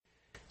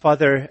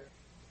Father,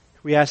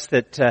 we ask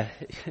that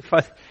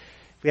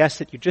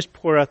you just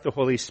pour out the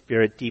Holy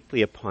Spirit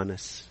deeply upon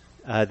us,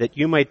 that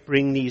you might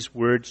bring these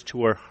words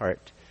to our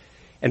heart.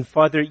 And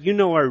Father, you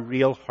know our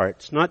real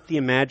hearts, not the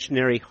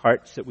imaginary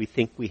hearts that we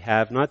think we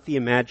have, not the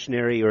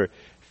imaginary or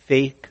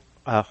fake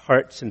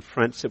hearts and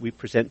fronts that we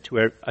present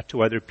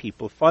to other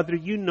people. Father,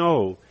 you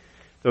know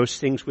those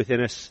things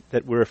within us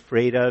that we're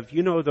afraid of.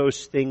 You know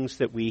those things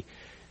that we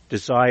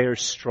desire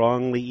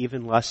strongly,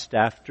 even lust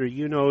after.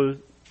 You know,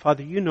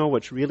 Father, you know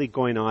what's really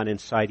going on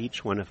inside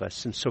each one of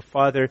us. And so,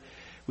 Father,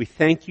 we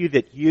thank you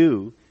that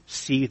you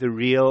see the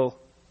real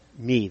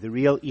me, the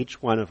real each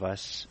one of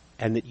us,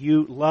 and that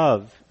you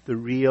love the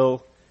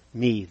real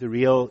me, the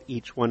real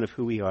each one of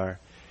who we are.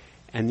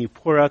 And you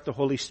pour out the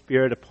Holy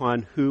Spirit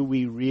upon who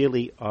we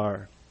really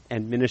are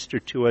and minister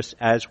to us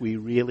as we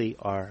really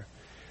are.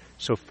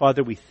 So,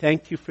 Father, we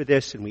thank you for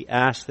this, and we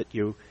ask that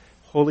your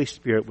Holy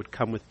Spirit would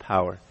come with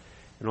power.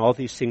 And all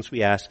these things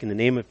we ask in the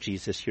name of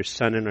Jesus, your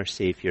Son and our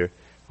Savior.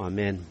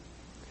 Amen.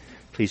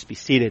 Please be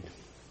seated.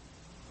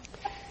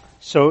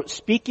 So,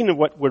 speaking of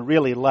what we're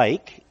really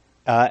like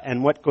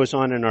and what goes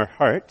on in our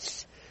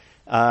hearts,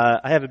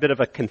 I have a bit of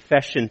a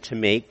confession to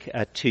make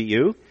to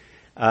you.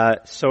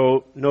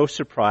 So, no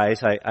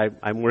surprise,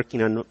 I'm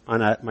working on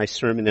my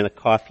sermon in a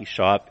coffee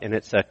shop, and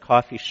it's a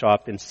coffee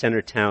shop in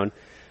Centertown.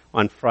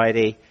 On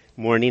Friday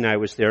morning, I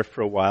was there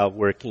for a while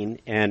working,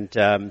 and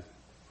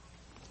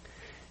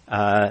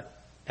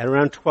at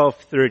around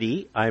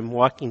 12:30, I'm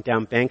walking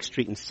down Bank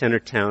Street in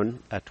Centertown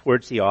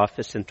towards the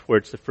office and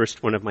towards the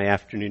first one of my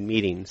afternoon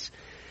meetings.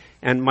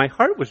 And my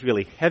heart was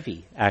really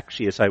heavy,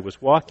 actually, as I was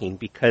walking,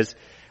 because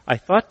I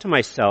thought to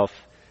myself,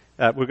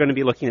 we're going to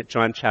be looking at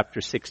John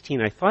chapter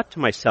 16, I thought to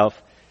myself,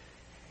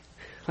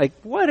 like,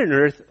 what on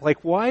earth,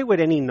 like, why would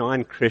any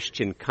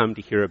non-Christian come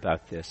to hear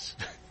about this?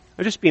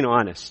 I'm just being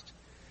honest.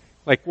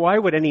 Like, why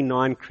would any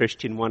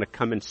non-Christian want to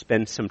come and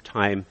spend some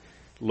time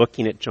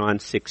looking at John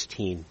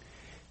 16?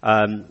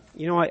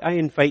 I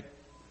invite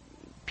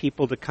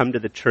people to come to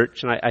the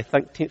church, and I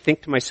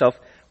think to myself,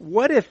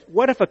 what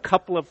if a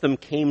couple of them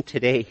came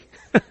today,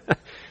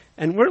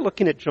 and we're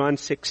looking at John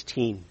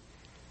 16,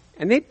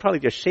 and they'd probably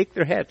just shake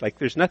their head, like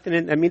there's nothing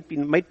in. I mean,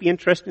 it might be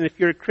interesting if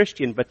you're a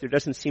Christian, but there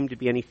doesn't seem to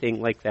be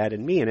anything like that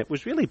in me, and it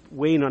was really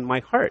weighing on my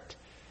heart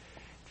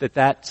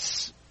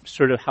that's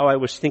sort of how I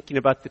was thinking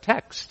about the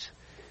text,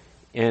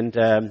 and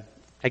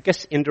I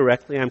guess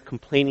indirectly I'm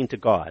complaining to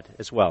God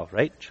as well,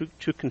 right?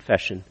 True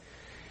confession.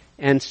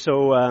 And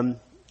so,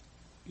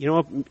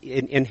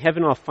 in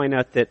heaven I'll find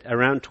out that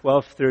around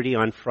 12:30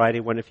 on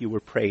Friday, one of you were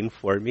praying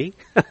for me,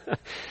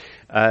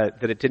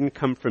 that it didn't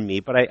come from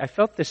me. But I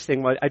felt this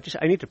thing, well, I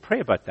need to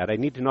pray about that. I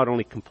need to not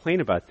only complain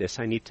about this,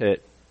 I need to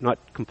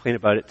not complain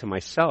about it to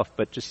myself,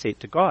 but just say it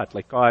to God.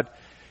 Like, God,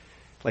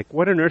 like,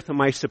 what on earth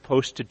am I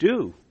supposed to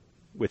do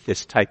with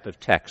this type of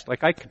text?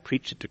 Like, I could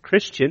preach it to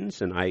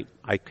Christians, and I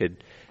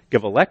could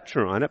give a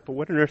lecture on it, but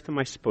what on earth am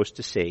I supposed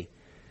to say?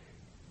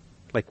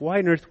 Like, why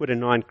on earth would a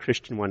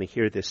non-Christian want to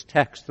hear this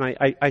text? And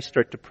I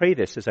start to pray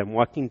this as I'm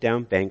walking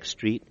down Bank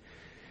Street,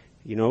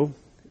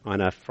 on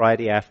a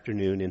Friday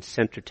afternoon in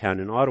Centertown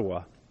in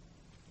Ottawa.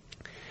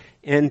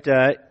 And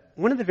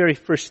one of the very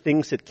first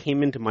things that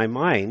came into my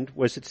mind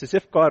was it's as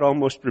if God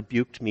almost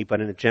rebuked me, but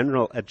in a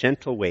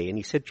gentle way. And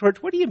he said, George,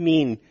 what do you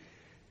mean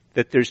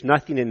that there's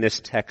nothing in this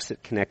text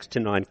that connects to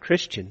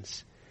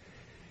non-Christians?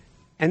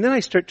 And then I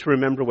start to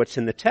remember what's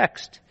in the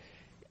text.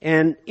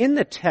 And in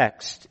the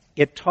text,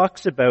 it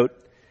talks about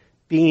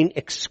being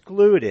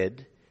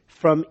excluded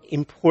from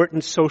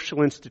important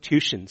social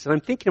institutions. And I'm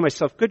thinking to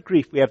myself, good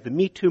grief, we have the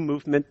Me Too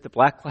movement, the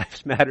Black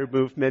Lives Matter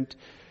movement.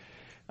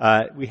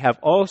 We have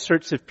all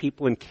sorts of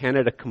people in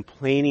Canada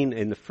complaining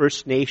in the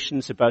First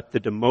Nations about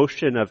the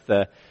demotion of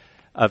the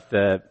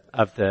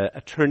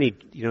attorney,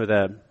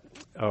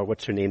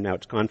 what's her name now?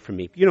 It's gone from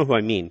me. You know who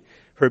I mean.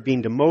 Her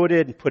being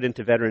demoted and put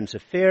into Veterans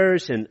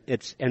Affairs, and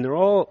they're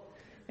all,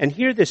 and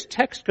here this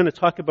text is going to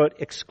talk about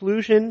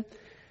exclusion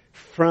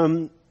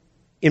from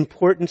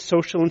important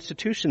social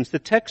institutions. The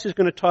text is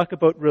going to talk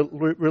about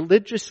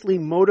religiously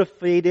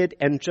motivated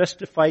and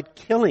justified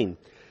killing.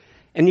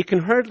 And you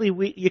can hardly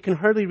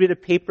read a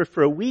paper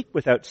for a week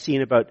without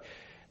seeing about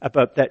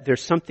that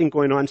there's something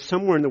going on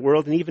somewhere in the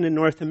world, and even in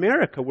North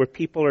America, where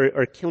people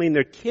are killing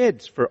their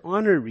kids for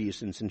honor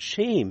reasons and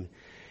shame.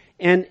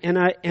 And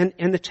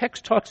the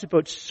text talks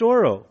about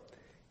sorrow,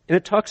 and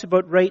it talks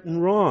about right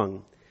and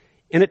wrong.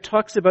 And it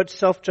talks about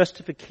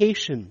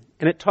self-justification,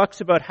 and it talks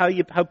about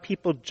how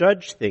people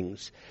judge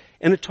things,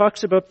 and it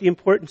talks about the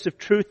importance of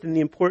truth and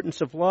the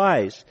importance of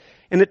lies,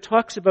 and it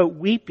talks about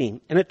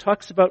weeping, and it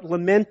talks about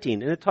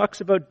lamenting, and it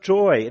talks about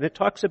joy, and it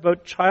talks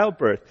about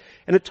childbirth,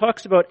 and it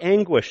talks about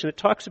anguish, and it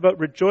talks about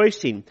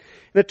rejoicing,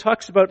 and it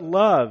talks about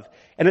love,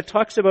 and it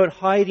talks about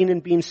hiding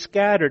and being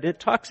scattered, and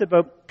it talks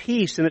about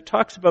peace, and it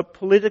talks about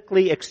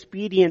politically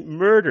expedient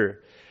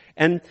murder,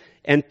 and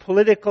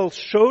political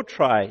show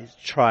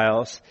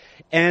trials,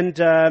 and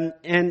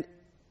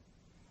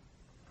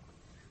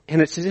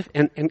it's as if,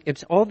 and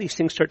it's all these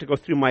things start to go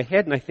through my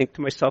head, and I think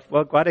to myself,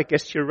 well, God, I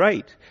guess you're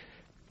right.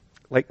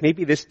 like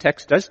maybe this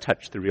text does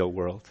touch the real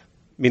world.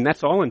 I mean,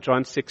 that's all in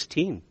John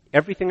 16.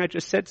 Everything I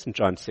just said is in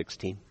John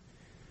 16.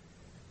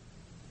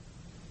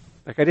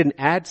 Like I didn't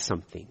add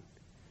something.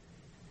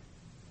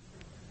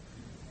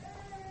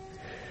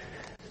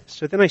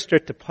 So then I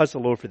start to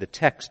puzzle over the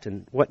text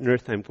and what on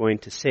earth I'm going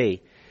to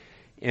say.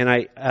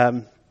 And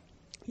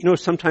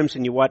sometimes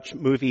when you watch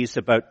movies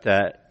about,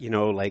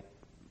 like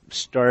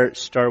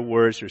Star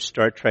Wars or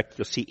Star Trek,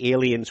 you'll see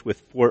aliens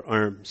with 4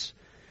 arms.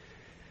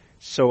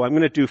 So I'm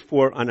going to do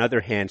 4 on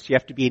other hands. You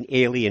have to be an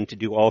alien to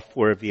do all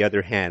 4 of the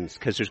other hands,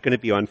 because there's going to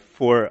be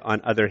 4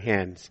 on other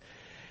hands.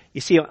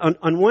 You see,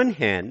 on one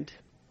hand,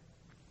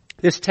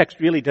 this text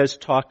really does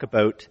talk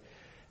about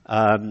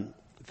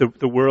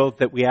the world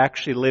that we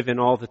actually live in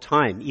all the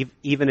time,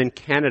 even in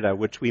Canada,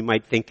 which we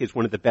might think is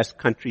one of the best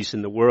countries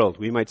in the world.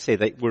 We might say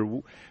that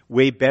we're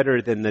way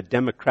better than the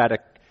Democratic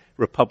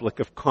Republic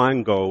of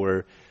Congo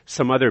or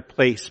some other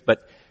place.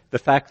 But the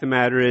fact of the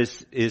matter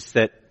is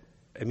that,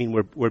 I mean,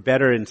 we're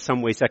better in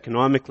some ways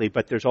economically,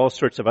 but there's all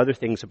sorts of other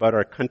things about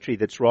our country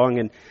that's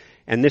wrong.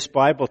 And this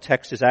Bible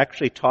text is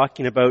actually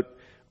talking about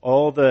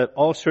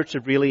all sorts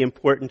of really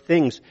important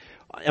things.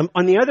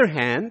 On the other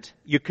hand,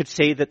 you could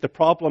say that the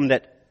problem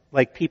that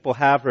like people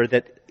have, or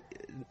that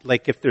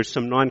like if there's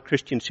some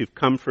non-Christians who've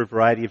come for a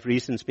variety of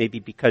reasons,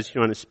 maybe because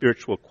you're on a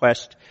spiritual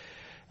quest,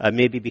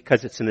 maybe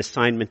because it's an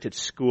assignment at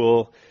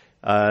school,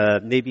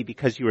 maybe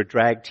because you were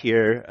dragged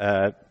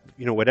here,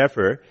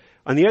 whatever.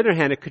 On the other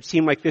hand, it could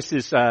seem like this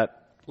is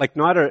like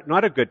not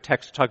a good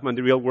text to talk about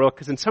the real world,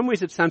 because in some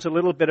ways it sounds a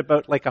little bit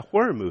about like a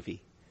horror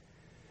movie.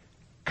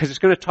 Because it's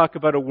going to talk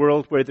about a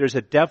world where there's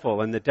a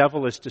devil, and the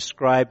devil is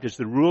described as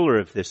the ruler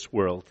of this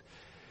world.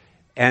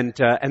 And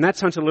that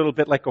sounds a little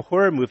bit like a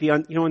horror movie.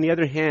 On the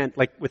other hand,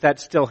 like with that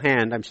still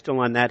hand, I'm still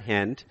on that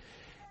hand.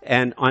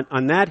 And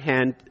on that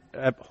hand,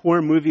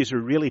 horror movies are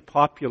really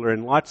popular,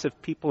 and lots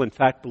of people, in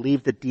fact,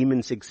 believe that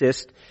demons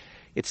exist.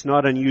 It's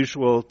not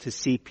unusual to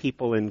see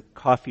people in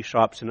coffee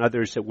shops and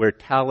others that wear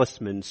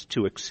talismans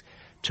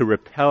to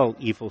repel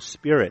evil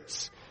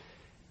spirits.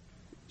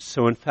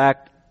 So in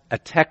fact, a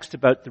text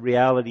about the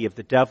reality of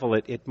the devil,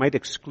 it might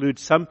exclude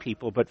some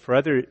people, but for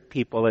other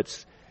people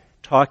it's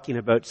talking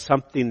about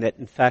something that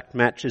in fact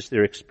matches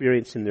their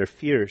experience and their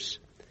fears.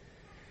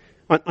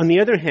 On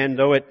the other hand,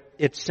 though,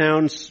 it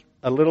sounds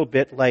a little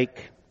bit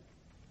like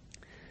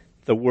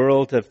the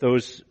world of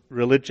those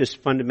religious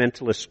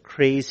fundamentalist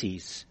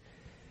crazies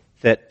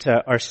that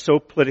are so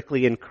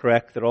politically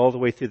incorrect that all the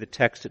way through the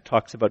text it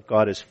talks about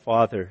God as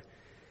Father.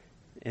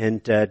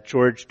 And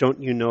George,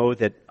 don't you know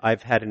that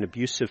I've had an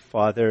abusive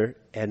father,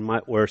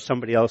 or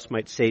somebody else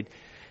might say,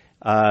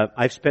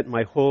 I've spent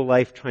my whole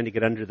life trying to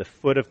get under the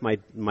foot of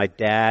my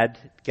dad,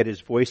 get his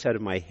voice out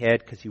of my head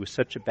because he was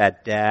such a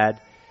bad dad.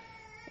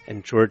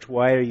 And George,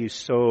 why are you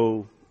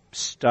so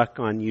stuck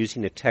on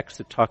using a text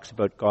that talks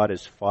about God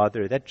as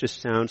Father? That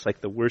just sounds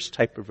like the worst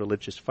type of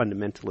religious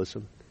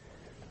fundamentalism.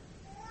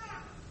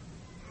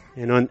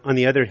 And on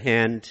the other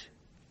hand,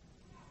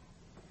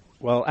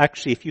 well,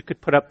 actually, if you could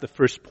put up the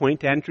first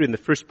point, Andrew, and the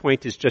first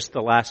point is just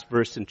the last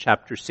verse in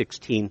chapter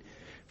 16,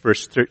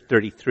 verse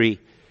 33.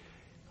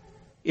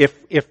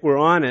 If we're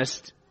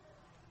honest,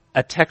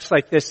 a text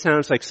like this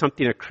sounds like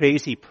something a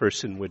crazy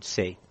person would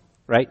say,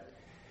 right?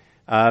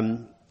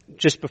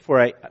 Just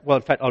before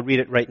in fact, I'll read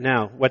it right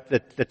now. What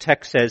the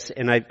text says,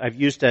 and I've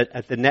used it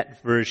at the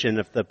Net version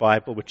of the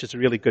Bible, which is a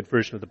really good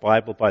version of the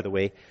Bible, by the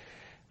way.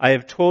 I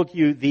have told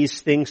you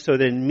these things so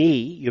that in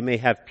me you may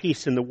have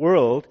peace. In the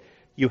world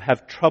you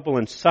have trouble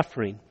and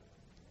suffering.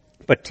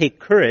 But take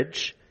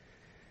courage.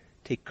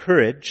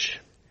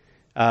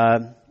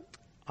 I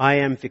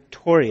am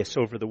victorious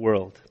over the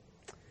world.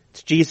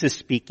 It's Jesus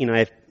speaking.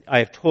 I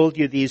have told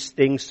you these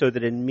things so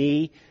that in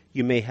me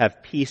you may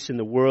have peace. In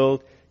the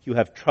world you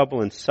have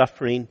trouble and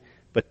suffering,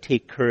 but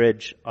take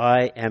courage.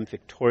 I am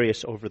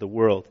victorious over the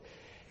world.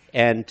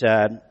 And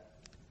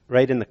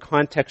right in the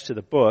context of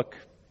the book,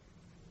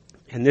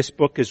 and this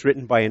book is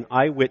written by an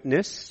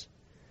eyewitness,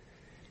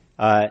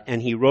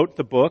 and he wrote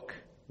the book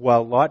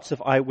while lots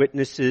of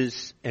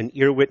eyewitnesses and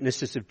ear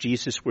witnesses of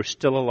Jesus were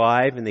still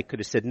alive, and they could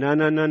have said,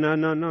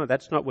 no,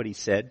 that's not what he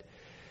said.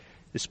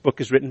 This book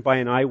is written by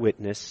an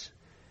eyewitness,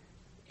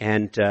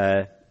 and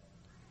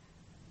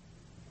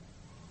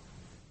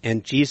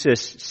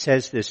Jesus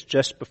says this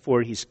just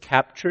before he's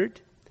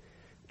captured,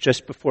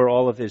 just before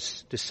all of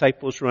his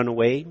disciples run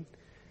away,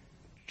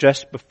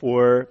 just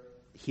before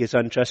he is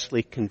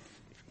unjustly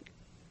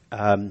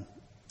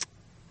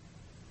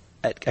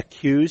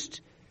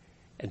accused,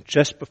 and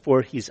just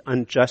before he's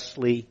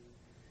unjustly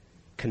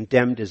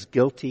condemned as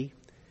guilty,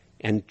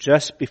 and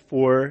just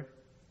before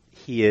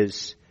he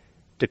is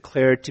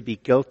declared to be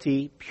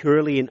guilty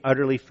purely and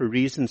utterly for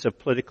reasons of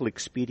political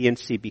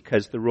expediency,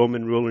 because the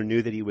Roman ruler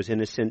knew that he was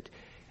innocent,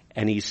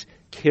 and he's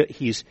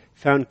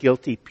found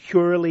guilty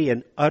purely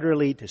and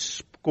utterly to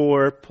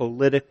score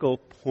political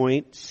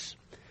points.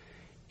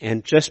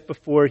 And just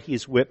before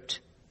he's whipped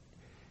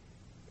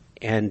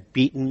and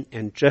beaten,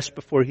 and just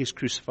before he's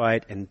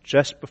crucified, and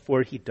just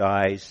before he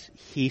dies,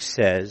 he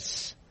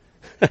says,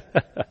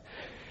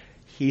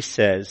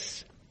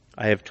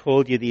 I have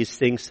told you these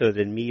things so that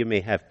in me you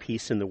may have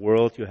peace in the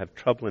world. You have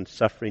trouble and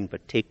suffering,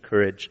 but take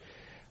courage.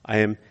 I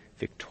am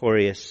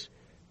victorious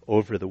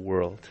over the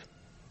world.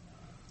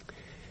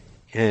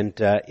 And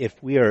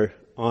if we are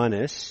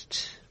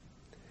honest,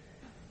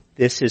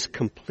 this is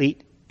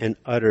complete and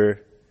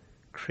utter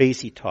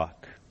crazy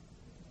talk.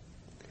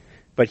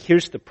 But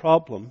here's the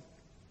problem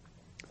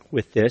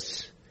with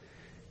this.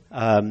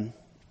 Nothing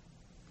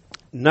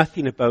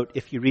about,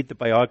 if you read the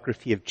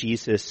biography of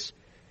Jesus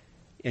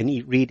and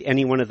you read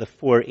any one of the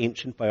 4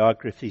 ancient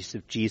biographies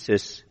of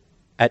Jesus,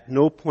 at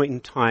no point in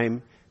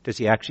time does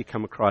he actually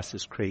come across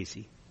as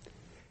crazy. I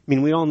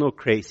mean, we all know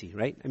crazy,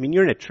 right? I mean,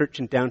 you're in a church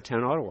in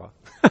downtown Ottawa.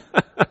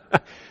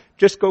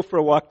 Just go for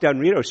a walk down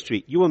Rideau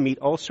Street. You will meet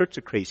all sorts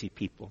of crazy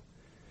people.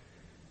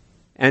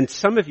 And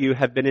some of you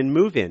have been in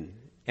move-in,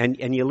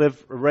 and you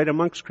live right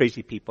amongst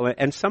crazy people.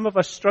 And some of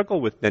us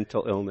struggle with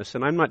mental illness.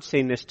 And I'm not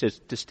saying this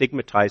to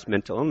stigmatize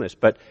mental illness,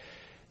 but,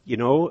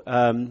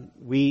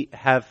 we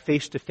have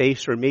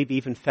face-to-face or maybe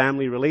even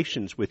family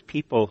relations with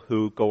people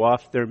who go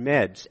off their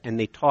meds, and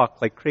they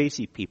talk like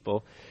crazy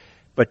people.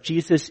 But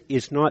Jesus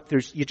is not,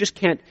 there's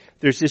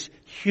this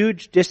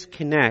huge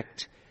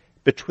disconnect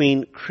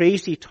between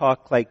crazy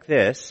talk like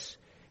this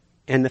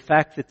and the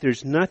fact that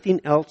there's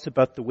nothing else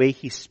about the way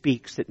he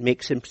speaks that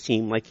makes him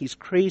seem like he's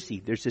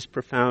crazy. There's this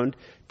profound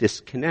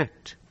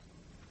disconnect.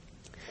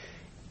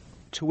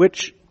 To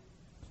which,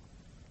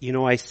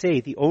 I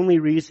say the only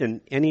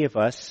reason any of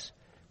us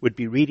would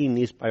be reading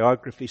these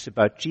biographies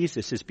about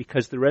Jesus is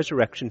because the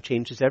resurrection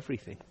changes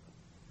everything.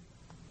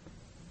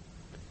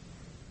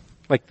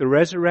 Like the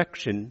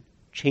resurrection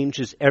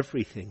changes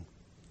everything.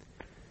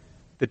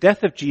 The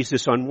death of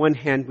Jesus, on one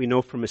hand, we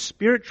know from a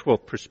spiritual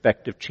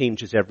perspective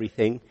changes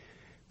everything,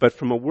 but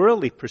from a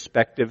worldly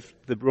perspective,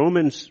 the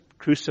Romans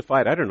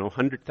crucified,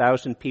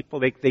 100,000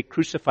 people. They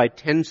crucified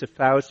tens of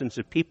thousands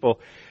of people.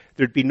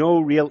 There'd be no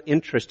real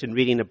interest in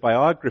reading a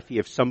biography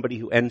of somebody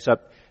who ends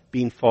up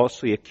being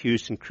falsely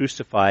accused and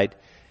crucified.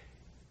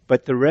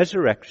 But the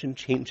resurrection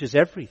changes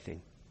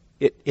everything.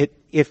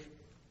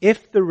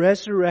 If the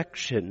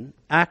resurrection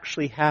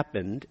actually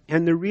happened,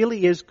 and there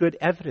really is good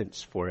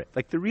evidence for it,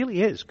 like there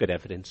really is good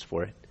evidence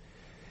for it,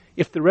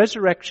 if the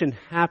resurrection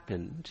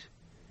happened,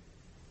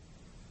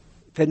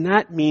 then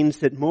that means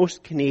that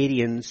most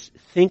Canadians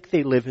think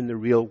they live in the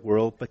real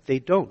world, but they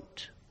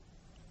don't.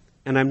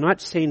 And I'm not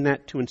saying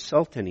that to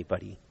insult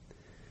anybody.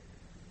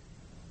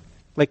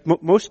 Like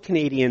most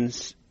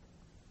Canadians,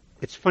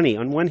 it's funny,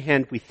 on one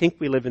hand we think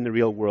we live in the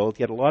real world,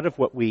 yet a lot of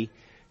what we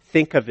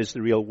think of as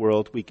the real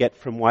world we get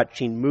from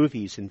watching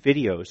movies and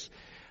videos.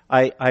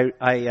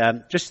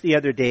 I just the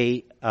other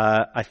day,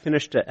 I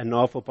finished a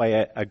novel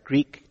by a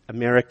Greek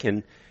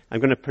American, I'm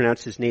going to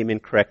pronounce his name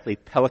incorrectly,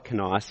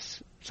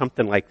 Pelikanos,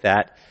 something like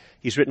that.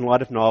 He's written a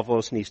lot of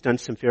novels and he's done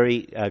some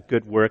very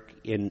good work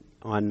in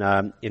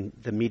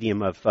the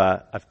medium of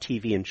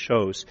TV and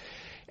shows.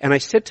 And I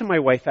said to my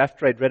wife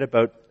after I'd read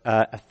about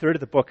a third of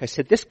the book, I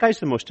said, this guy's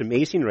the most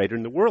amazing writer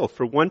in the world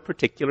for one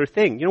particular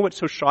thing. You know what's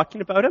so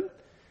shocking about him?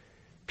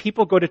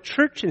 People go to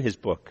church in his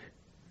book.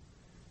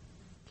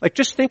 Like,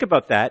 just think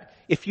about that.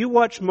 If you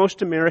watch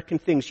most American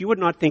things, you would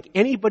not think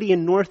anybody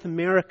in North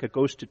America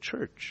goes to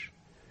church.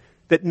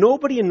 That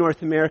nobody in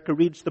North America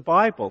reads the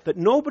Bible. That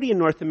nobody in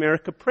North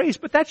America prays.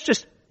 But that's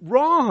just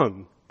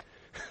wrong.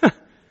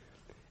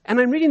 And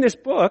I'm reading this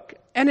book,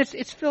 and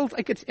it's filled,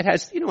 like it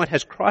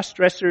has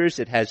cross-dressers,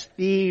 it has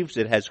thieves,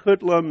 it has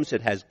hoodlums,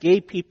 it has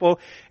gay people,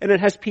 and it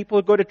has people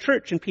who go to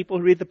church, and people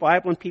who read the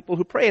Bible, and people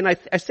who pray. And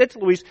I said to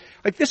Louise,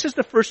 like, this is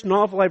the first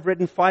novel I've read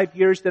in 5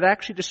 years that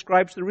actually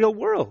describes the real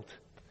world.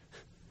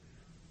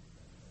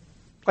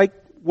 Like,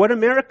 what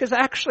America's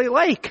actually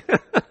like.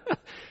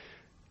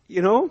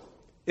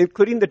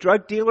 Including the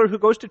drug dealer who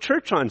goes to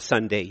church on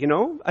Sunday,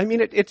 I mean,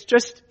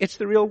 it's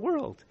the real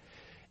world.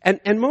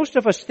 And most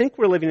of us think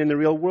we're living in the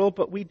real world,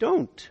 but we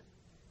don't.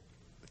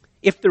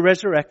 If the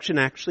resurrection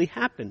actually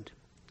happened.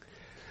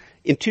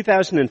 In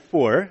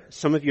 2004,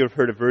 some of you have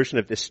heard a version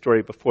of this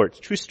story before. It's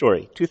a true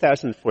story.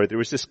 2004, there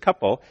was this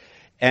couple,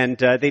 and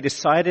they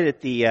decided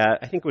at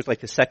I think it was like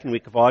the second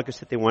week of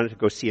August, that they wanted to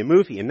go see a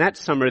movie. And that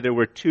summer, there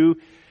were two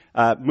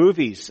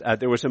movies.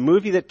 There was a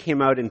movie that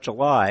came out in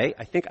July.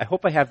 I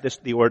hope I have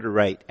the order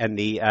right. And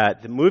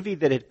the movie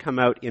that had come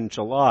out in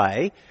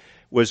July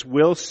was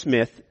Will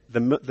Smith,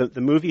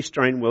 the movie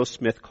starring Will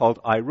Smith called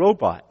I,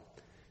 Robot.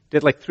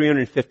 Did like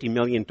 $350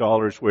 million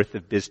worth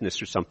of business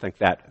or something like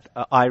that.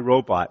 I,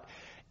 Robot.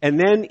 And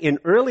then in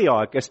early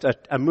August,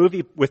 a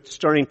movie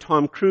starring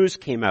Tom Cruise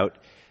came out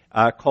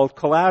called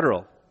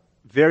Collateral.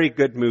 Very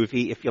good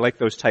movie if you like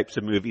those types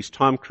of movies.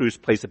 Tom Cruise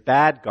plays a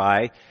bad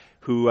guy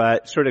who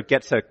sort of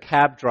gets a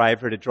cab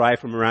driver to drive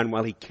him around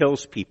while he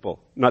kills people.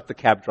 Not the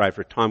cab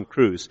driver, Tom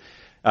Cruise.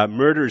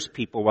 Murders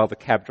people while the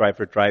cab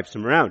driver drives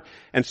them around.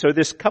 And so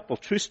this couple,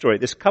 true story,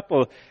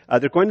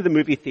 they're going to the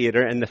movie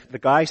theater, and the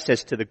guy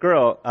says to the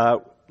girl,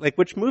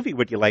 which movie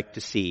would you like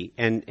to see?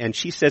 And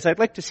she says, I'd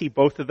like to see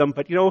both of them,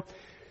 but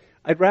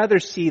I'd rather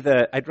see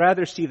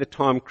the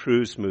Tom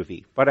Cruise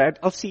movie, but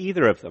I'll see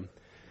either of them.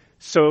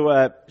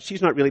 So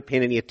she's not really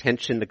paying any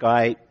attention. The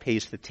guy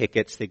pays the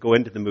tickets. They go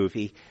into the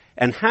movie.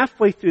 And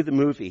halfway through the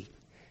movie,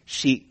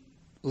 she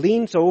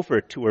leans over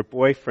to her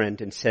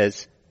boyfriend and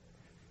says,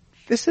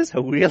 "This is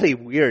a really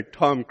weird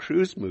Tom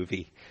Cruise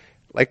movie.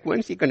 Like,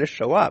 when's he going to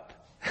show up?"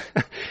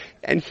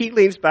 And he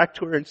leans back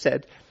to her and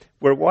said,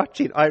 "We're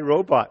watching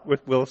iRobot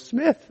with Will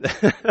Smith."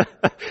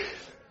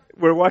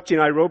 We're watching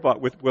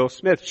iRobot with Will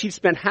Smith. She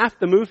spent half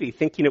the movie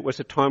thinking it was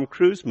a Tom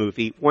Cruise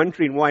movie,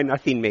 wondering why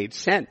nothing made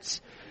sense.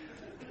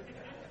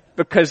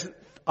 Because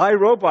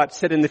iRobot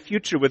set in the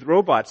future with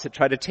robots that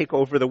try to take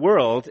over the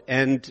world,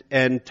 and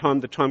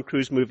the Tom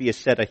Cruise movie is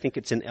set, I think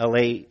it's in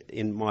LA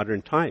in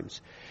modern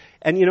times.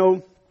 And you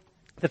know,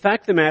 the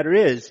fact of the matter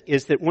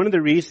is that one of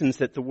the reasons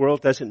that the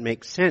world doesn't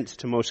make sense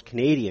to most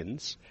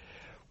Canadians,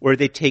 or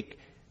they take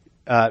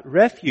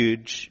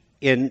refuge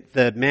in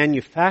the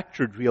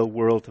manufactured real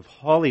world of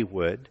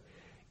Hollywood,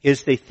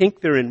 is they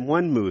think they're in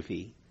one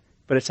movie,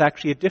 but it's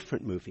actually a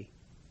different movie.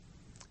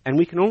 And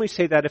we can only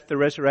say that if the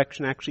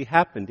resurrection actually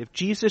happened. If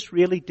Jesus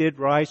really did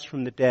rise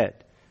from the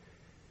dead,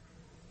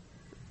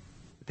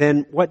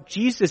 then what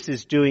Jesus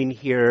is doing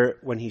here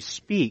when he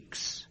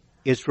speaks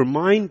is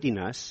reminding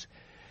us,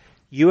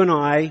 you and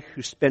I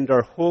who spend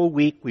our whole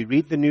week, we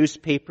read the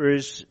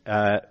newspapers,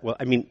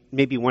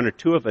 maybe one or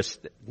two of us,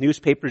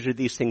 newspapers are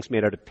these things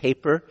made out of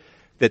paper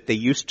that they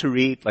used to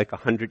read like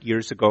 100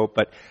 years ago,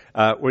 but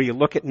where you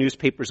look at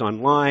newspapers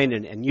online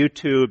and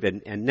YouTube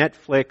and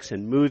Netflix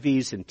and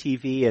movies and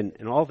TV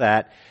and all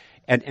that,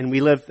 and we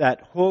live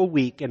that whole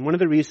week. And one of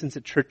the reasons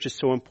that church is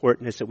so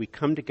important is that we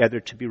come together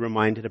to be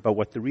reminded about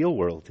what the real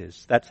world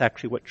is. That's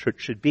actually what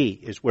church should be,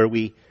 is where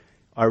we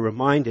are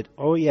reminded,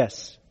 oh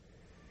yes,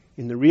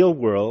 in the real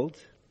world,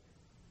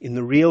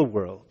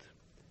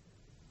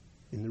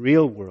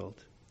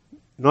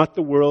 not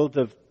the world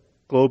of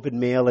Globe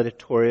and Mail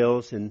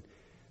editorials and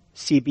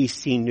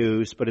CBC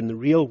News, but in the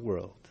real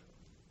world,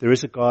 there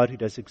is a God who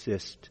does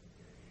exist.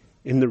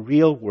 In the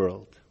real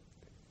world,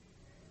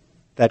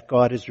 that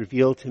God has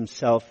revealed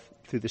himself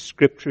through the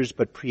scriptures,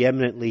 but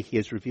preeminently he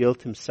has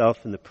revealed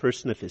himself in the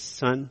person of his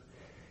Son.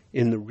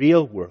 In the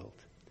real world,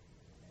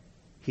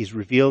 he's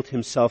revealed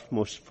himself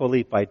most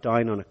fully by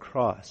dying on a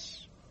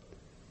cross.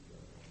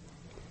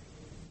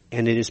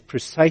 And it is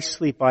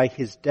precisely by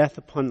his death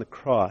upon the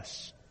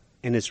cross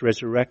and his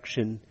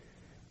resurrection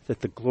that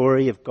the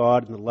glory of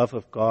God and the love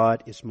of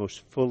God is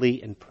most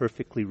fully and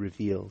perfectly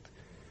revealed.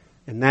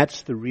 And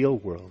that's the real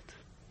world.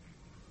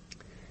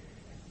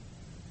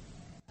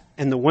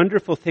 And the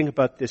wonderful thing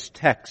about this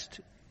text,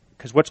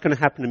 because what's going to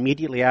happen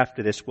immediately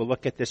after this, we'll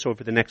look at this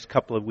over the next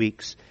couple of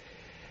weeks,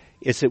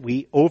 is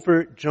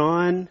that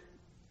John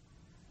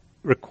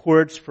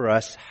records for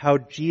us how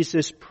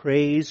Jesus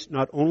prays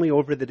not only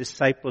over the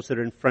disciples that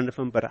are in front of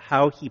him, but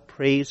how he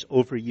prays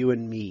over you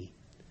and me.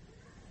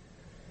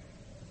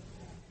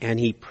 And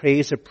he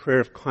prays a prayer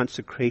of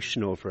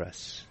consecration over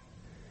us.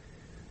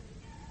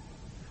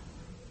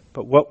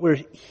 But what we're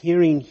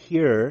hearing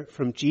here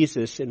from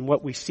Jesus and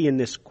what we see in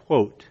this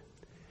quote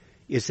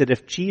is that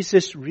if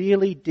Jesus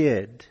really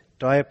did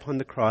die upon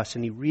the cross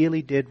and he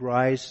really did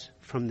rise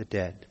from the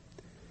dead,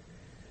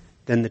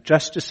 then the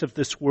justice of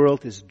this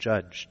world is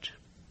judged.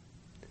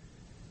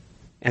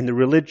 And the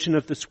religion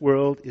of this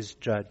world is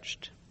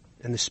judged.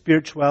 And the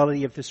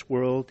spirituality of this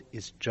world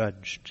is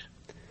judged.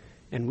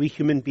 And we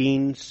human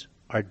beings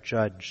are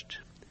judged.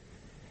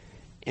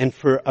 And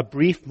for a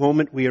brief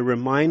moment we are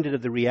reminded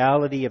of the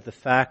reality of the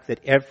fact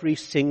that every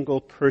single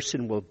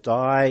person will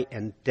die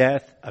and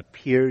death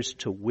appears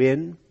to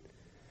win.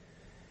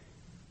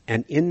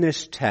 And in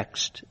this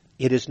text,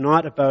 it is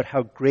not about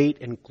how great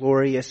and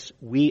glorious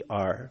we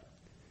are,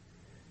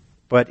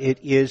 but it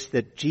is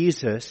that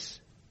Jesus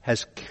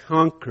has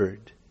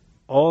conquered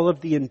all of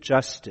the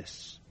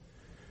injustice,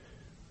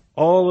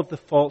 all of the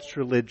false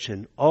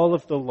religion, all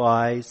of the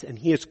lies, and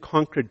he has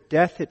conquered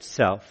death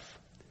itself.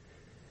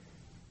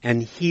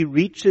 And he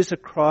reaches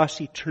across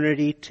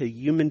eternity to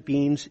human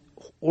beings,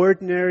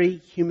 ordinary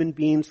human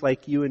beings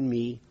like you and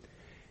me,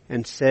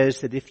 and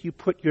says that if you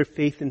put your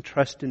faith and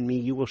trust in me,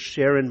 you will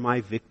share in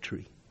my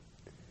victory.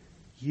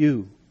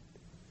 You,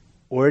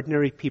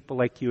 ordinary people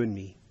like you and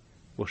me,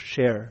 will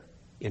share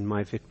in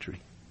my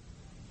victory.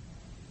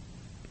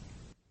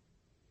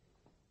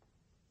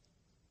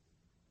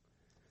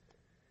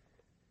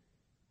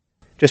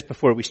 Just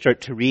before we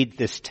start to read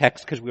this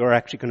text, because we are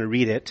actually going to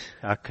read it,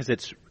 because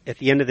it's, at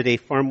the end of the day,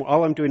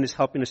 all I'm doing is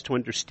helping us to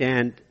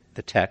understand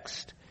the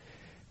text.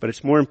 But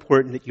it's more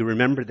important that you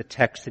remember the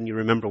text than you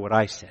remember what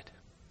I said,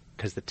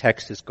 because the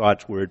text is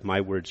God's word,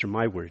 my words are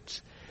my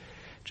words.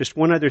 Just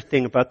one other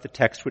thing about the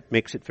text which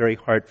makes it very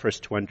hard for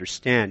us to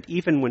understand,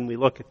 even when we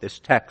look at this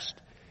text.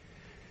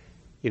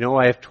 You know,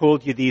 I have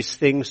told you these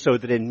things so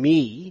that in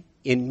me,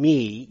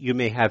 you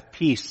may have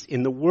peace.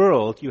 In the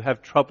world, you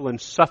have trouble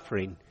and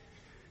suffering.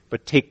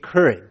 But take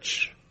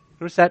courage.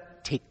 What does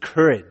that? Take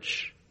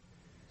courage.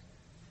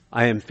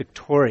 I am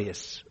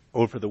victorious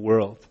over the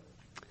world.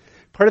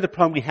 Part of the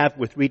problem we have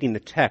with reading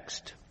the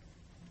text,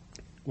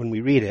 when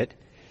we read it,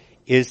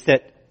 is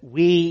that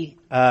we,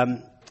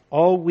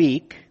 all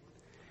week,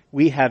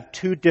 we have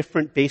two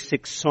different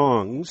basic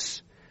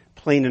songs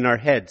playing in our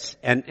heads.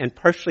 And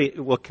partially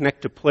it will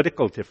connect to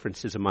political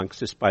differences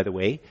amongst us, by the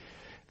way.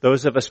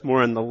 Those of us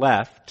more on the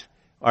left,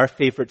 our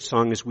favorite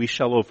song is We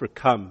Shall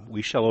Overcome,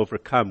 We Shall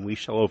Overcome, We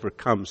Shall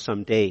Overcome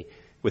someday,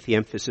 with the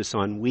emphasis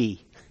on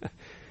we.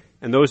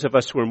 And those of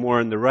us who are more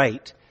on the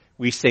right,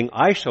 we sing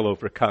I shall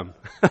overcome,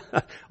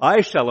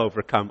 I shall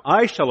overcome,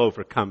 I shall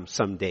overcome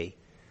someday.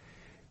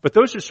 But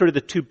those are sort of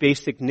the two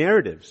basic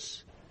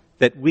narratives,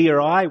 that we or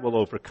I will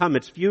overcome.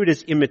 It's viewed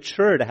as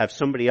immature to have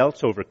somebody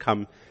else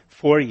overcome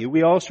for you.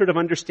 We all sort of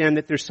understand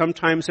that there's some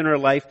times in our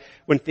life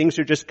when things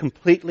are just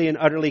completely and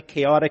utterly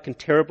chaotic and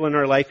terrible in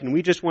our life, and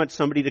we just want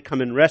somebody to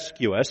come and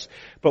rescue us.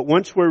 But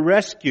once we're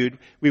rescued,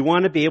 we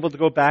want to be able to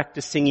go back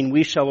to singing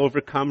We Shall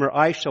Overcome or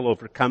I Shall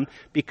Overcome,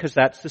 because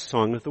that's the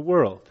song of the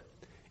world.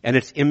 And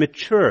it's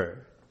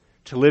immature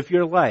to live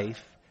your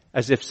life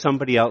as if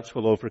somebody else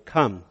will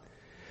overcome.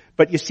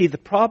 But you see, the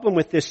problem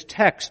with this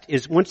text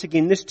is, once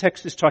again, this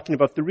text is talking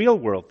about the real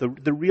world,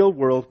 the real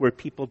world where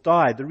people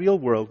die, the real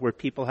world where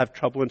people have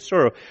trouble and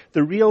sorrow,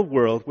 the real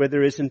world where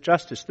there is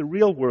injustice, the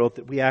real world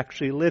that we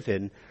actually live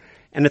in.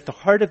 And at the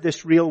heart of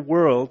this real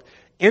world,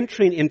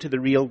 entering into the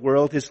real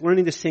world, is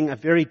learning to sing a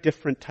very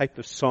different type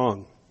of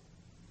song.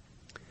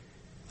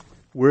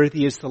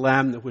 Worthy is the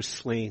Lamb that was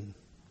slain.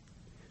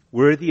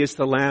 Worthy is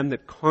the Lamb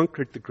that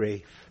conquered the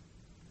grave.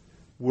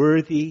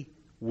 Worthy,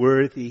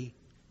 worthy,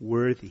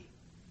 worthy.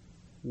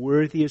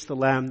 Worthy is the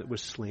Lamb that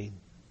was slain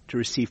to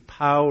receive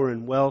power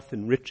and wealth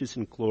and riches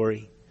and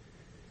glory.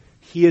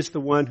 He is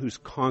the one who's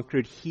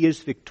conquered. He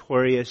is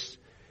victorious.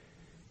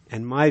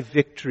 And my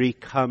victory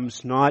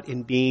comes not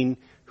in being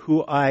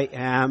who I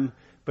am,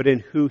 but in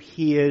who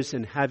He is,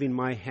 and having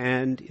my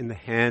hand in the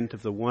hand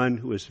of the one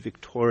who is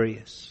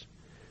victorious.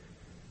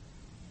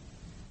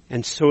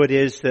 And so it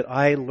is that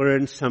I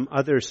learn some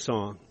other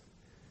song.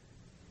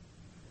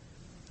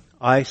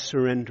 I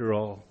surrender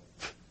all.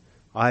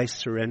 I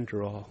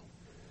surrender all.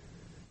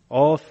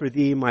 All for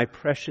Thee, my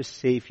precious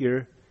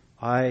Savior,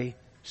 I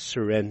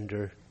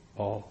surrender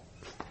all.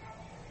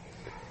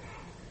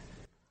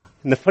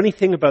 And the funny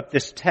thing about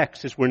this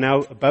text, as we're now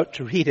about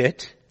to read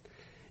it,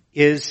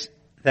 is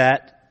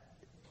that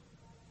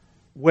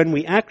when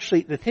we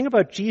actually, the thing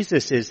about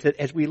Jesus is that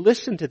as we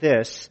listen to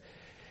this,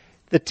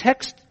 the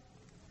text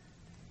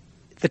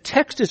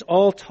is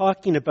all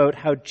talking about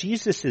how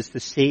Jesus is the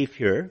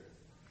Savior,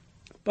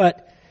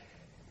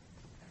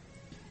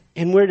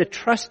 and we're to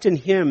trust in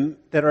Him,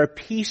 that our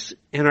peace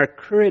and our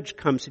courage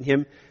comes in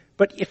Him.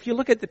 But if you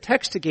look at the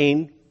text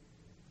again,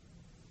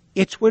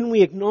 it's when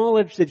we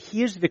acknowledge that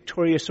He is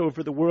victorious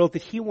over the world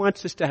that He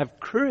wants us to have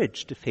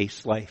courage to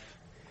face life.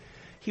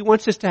 He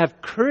wants us to have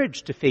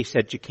courage to face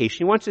education.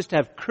 He wants us to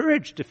have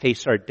courage to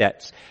face our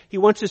debts. He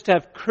wants us to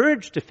have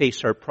courage to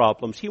face our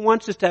problems. He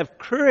wants us to have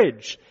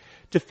courage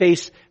to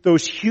face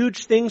those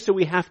huge things that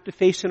we have to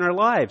face in our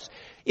lives.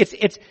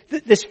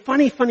 This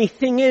funny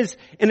thing is,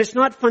 and it's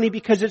not funny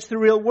because it's the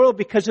real world,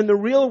 because in the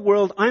real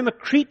world, I'm a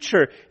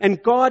creature,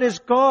 and God is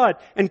God,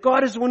 and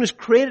God is the one who's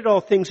created all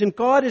things, and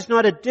God is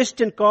not a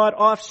distant God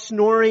off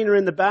snoring or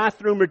in the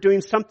bathroom or doing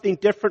something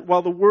different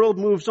while the world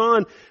moves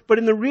on. But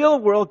in the real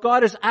world,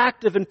 God is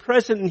active and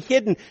present and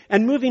hidden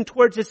and moving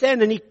towards its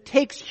end, and He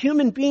takes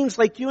human beings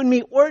like you and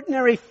me,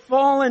 ordinary,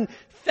 fallen,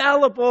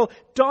 fallible,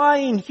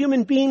 dying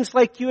human beings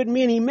like you and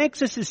me, and He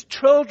makes us His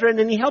children,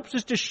 and He helps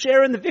us to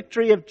share in the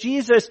victory of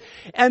Jesus.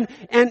 And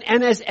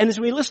as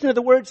we listen to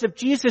the words of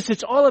Jesus,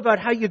 it's all about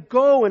how you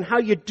go and how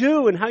you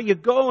do and how you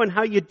go and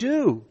how you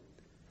do.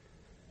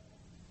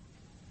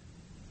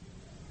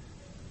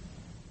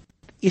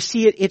 You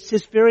see, it's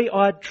this very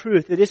odd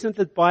truth. It isn't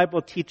that the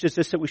Bible teaches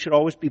us that we should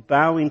always be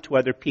bowing to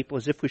other people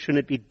as if we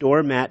shouldn't be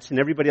doormats and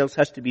everybody else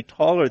has to be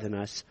taller than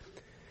us.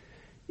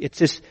 It's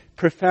this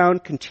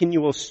profound,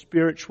 continual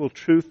spiritual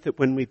truth that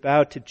when we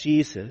bow to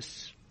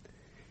Jesus,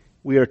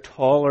 we are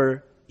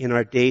taller in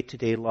our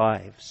day-to-day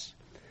lives,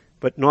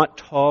 but not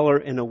taller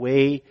in a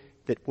way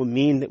that will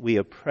mean that we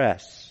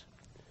oppress,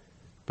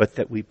 but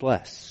that we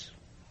bless.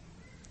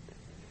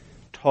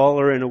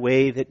 Taller in a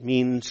way that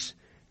means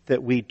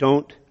that we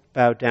don't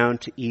bow down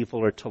to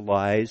evil or to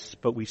lies,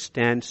 but we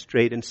stand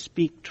straight and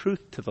speak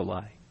truth to the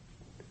lie.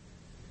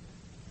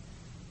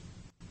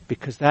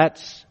 Because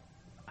that's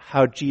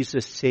how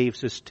Jesus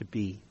saves us to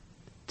be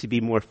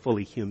more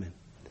fully human.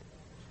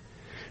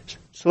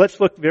 So let's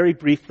look very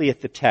briefly at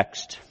the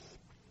text.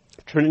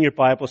 Turn in your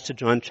Bibles to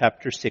John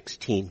chapter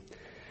 16.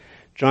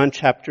 John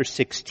chapter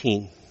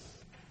 16.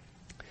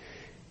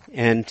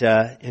 And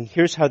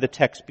here's how the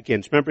text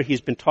begins. Remember,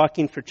 he's been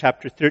talking for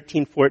chapter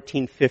 13,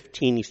 14,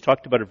 15. He's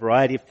talked about a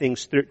variety of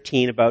things.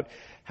 13 about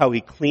how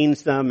He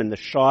cleans them, and the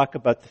shock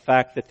about the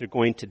fact that they're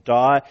going to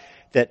die.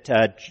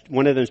 That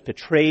one of them's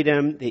betrayed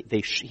Him.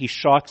 He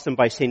shocks them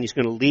by saying he's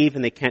going to leave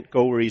and they can't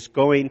go where he's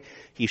going.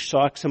 He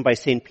shocks them by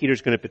saying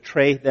Peter's going to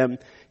betray them.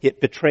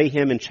 betray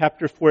him. In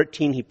chapter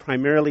 14, he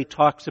primarily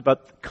talks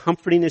about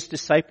comforting his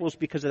disciples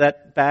because of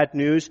that bad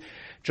news.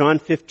 John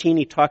 15,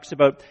 he talks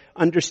about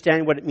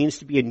understanding what it means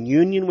to be in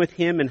union with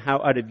him and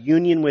how out of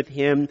union with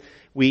him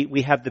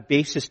we have the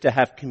basis to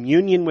have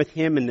communion with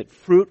him and that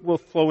fruit will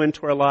flow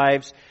into our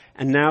lives.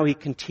 And now he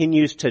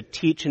continues to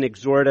teach and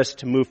exhort us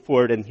to move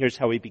forward. And here's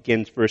how he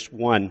begins, verse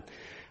 1.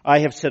 I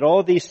have said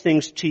all these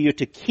things to you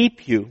to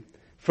keep you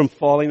from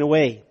falling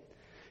away.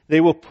 They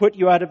will put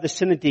you out of the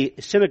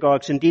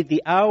synagogues. Indeed,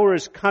 the hour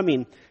is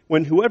coming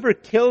when whoever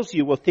kills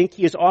you will think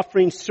he is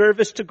offering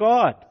service to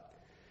God.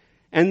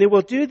 And they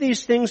will do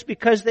these things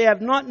because they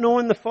have not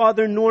known the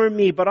Father nor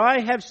me. But I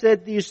have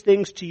said these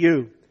things to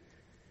you,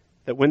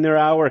 that when their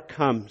hour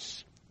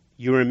comes,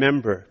 you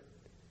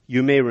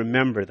may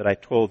remember that I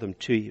told them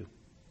to you.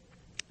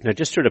 Now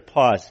just sort of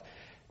pause.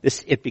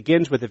 It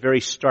begins with a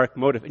very stark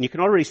motive. And you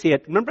can already see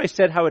it. Remember I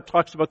said how it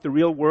talks about the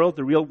real world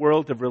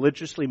of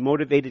religiously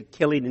motivated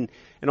killing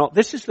and all.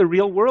 This is the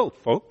real world,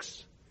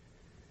 folks.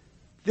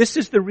 This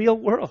is the real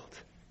world.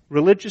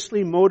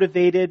 Religiously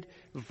motivated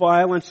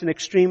violence and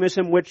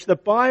extremism, which the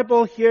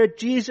Bible here,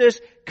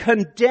 Jesus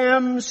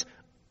condemns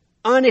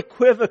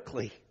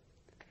unequivocally.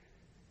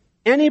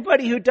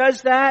 Anybody who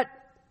does that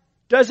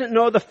doesn't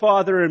know the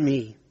Father or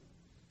me.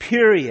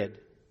 Period.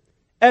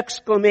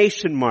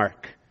 Exclamation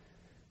mark.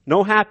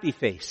 No happy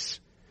face.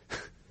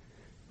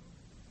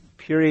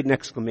 Period and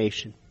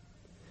exclamation.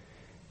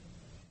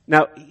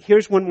 Now,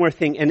 here's one more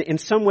thing. And in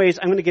some ways,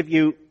 I'm going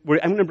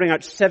to bring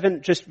out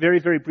 7, just very,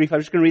 very brief. I'm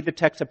just going to read the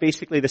text.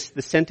 Basically, the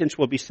sentence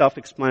will be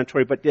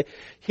self-explanatory. But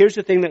here's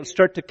the thing that will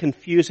start to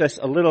confuse us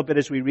a little bit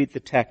as we read the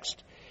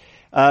text.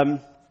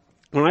 When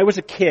I was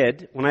a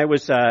kid, I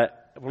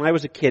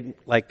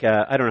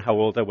don't know how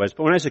old I was,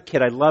 but when I was a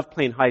kid, I loved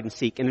playing hide and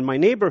seek. And in my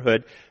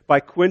neighborhood, by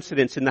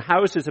coincidence, in the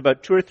houses,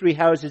 about 2 or 3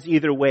 houses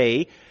either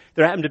way,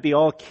 there happened to be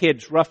all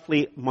kids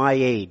roughly my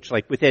age,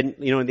 like within,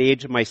 in the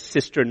age of my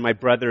sister and my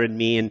brother and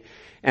me.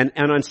 And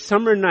on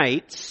summer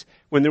nights,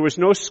 when there was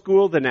no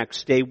school the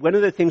next day, one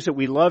of the things that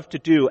we loved to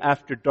do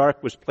after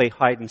dark was play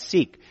hide and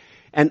seek.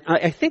 And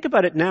I think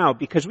about it now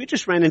because we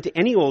just ran into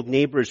any old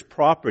neighbor's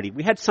property.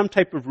 We had some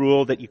type of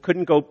rule that you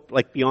couldn't go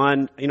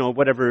beyond,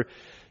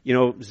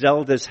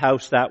 Zelda's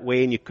house that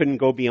way, and you couldn't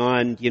go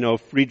beyond,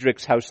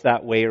 Friedrich's house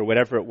that way or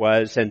whatever it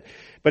was.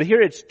 But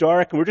here it's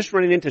dark and we're just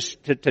running into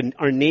to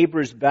our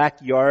neighbors'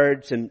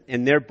 backyards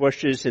and their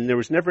bushes, and there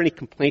was never any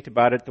complaint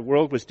about it. The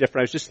world was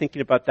different. I was just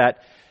thinking about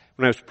that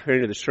when I was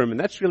preparing the sermon.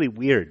 That's really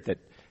weird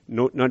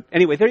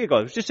anyway, there you go.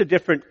 It was just a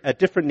different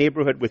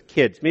neighborhood with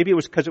kids. Maybe it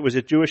was because it was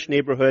a Jewish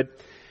neighborhood,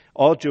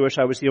 all Jewish.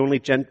 I was the only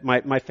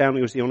my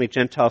family was the only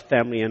Gentile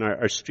family in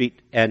our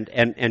street, and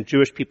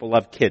Jewish people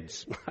love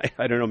kids.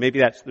 I don't know, maybe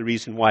that's the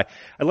reason why.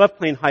 I love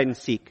playing hide and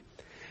seek.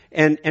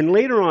 And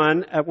later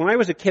on, when I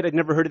was a kid, I'd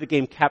never heard of the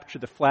game Capture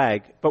the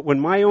Flag. But when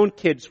my own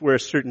kids were a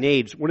certain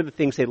age, one of the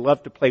things they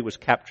loved to play was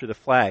Capture the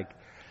Flag.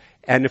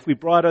 And if we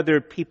brought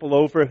other people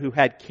over who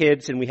had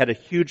kids, and we had a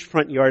huge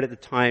front yard at the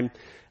time,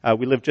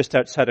 we lived just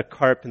outside of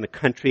Carp in the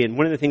country, and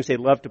one of the things they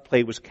loved to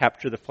play was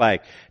Capture the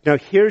Flag. Now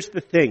here's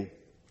the thing.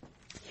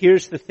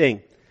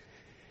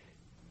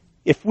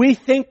 If we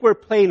think we're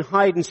playing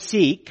hide and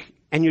seek,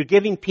 and you're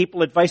giving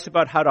people advice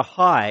about how to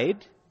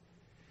hide,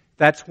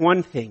 that's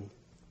one thing.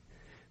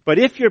 But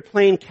if you're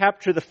playing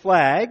Capture the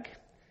Flag,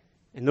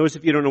 and those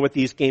of you who don't know what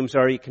these games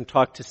are, you can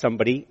talk to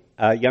somebody,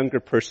 a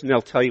younger person,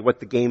 they'll tell you what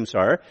the games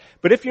are.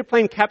 But if you're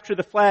playing Capture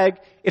the Flag,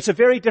 it's a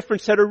very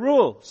different set of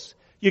rules.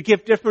 You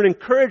give different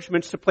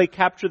encouragements to play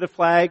Capture the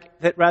Flag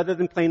rather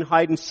than playing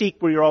hide and seek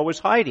where you're always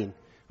hiding.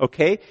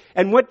 Okay?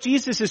 And what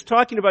Jesus is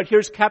talking about here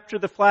is Capture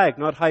the Flag,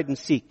 not hide and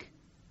seek.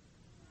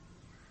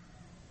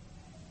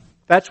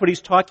 That's what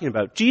he's talking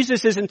about.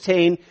 Jesus isn't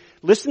saying,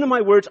 listen to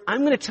my words,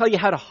 I'm going to tell you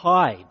how to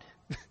hide.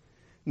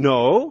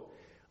 No.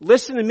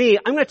 Listen to me,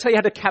 I'm going to tell you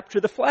how to capture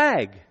the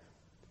flag.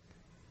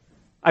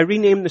 I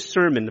renamed the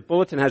sermon. The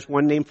bulletin has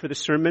one name for the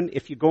sermon.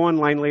 If you go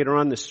online later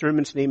on, the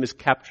sermon's name is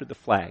Capture the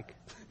Flag.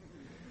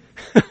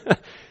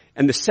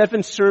 And the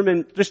 7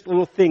 sermon, just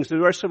little things. The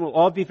rest of them will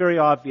all be very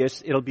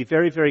obvious. It'll be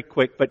very, very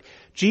quick. But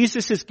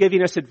Jesus is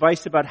giving us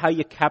advice about how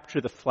you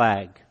capture the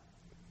flag,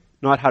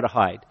 not how to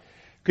hide.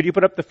 Could you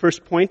put up the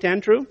first point,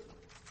 Andrew?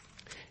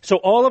 So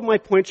all of my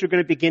points are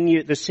going to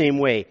begin the same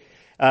way.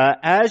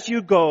 As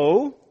you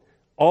go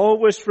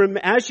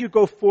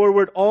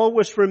forward,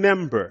 always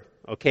remember.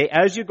 Okay,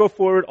 as you go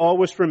forward,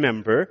 always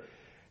remember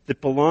that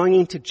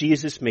belonging to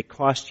Jesus may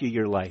cost you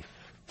your life.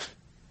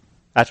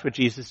 That's what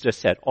Jesus just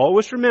said.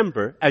 Always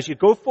remember, as you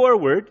go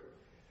forward,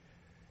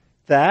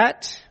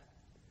 that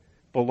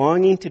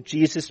belonging to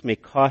Jesus may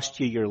cost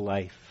you your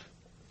life.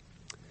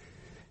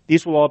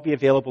 These will all be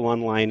available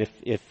online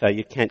if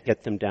you can't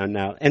get them down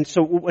now. And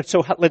so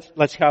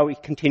let's how he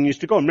continues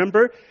to go.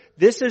 Remember,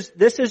 this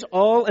is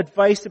all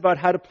advice about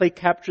how to play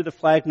Capture the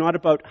Flag, not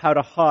about how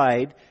to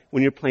hide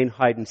when you're playing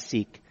hide and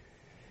seek.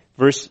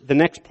 The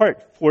next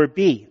part,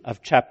 4b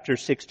of chapter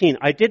 16.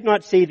 I did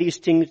not say these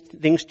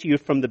things to you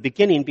from the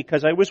beginning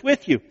because I was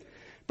with you.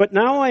 But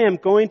now I am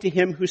going to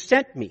him who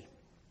sent me.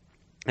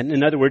 And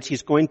in other words,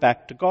 he's going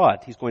back to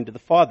God. He's going to the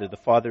Father. The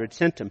Father had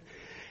sent him.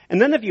 And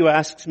none of you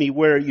asks me,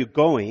 where are you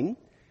going?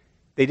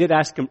 They did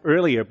ask him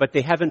earlier, but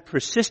they haven't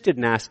persisted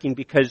in asking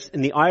because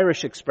in the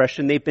Irish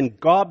expression, they've been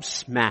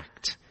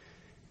gobsmacked.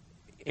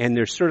 And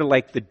they're sort of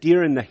like the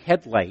deer in the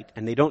headlight,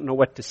 and they don't know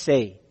what to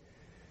say.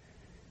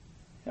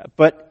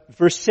 But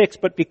verse 6,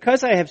 but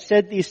because I have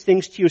said these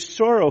things to you,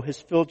 sorrow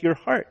has filled your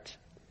heart.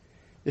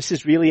 This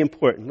is really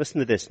important. Listen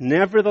to this.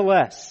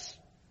 Nevertheless,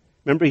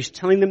 remember he's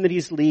telling them that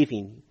he's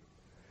leaving.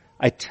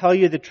 I tell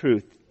you the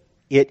truth.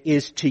 It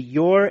is to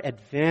your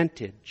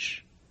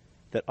advantage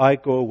that I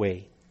go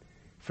away.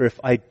 For if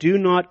I do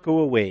not go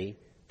away,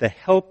 the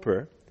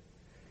helper,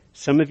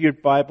 some of your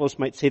Bibles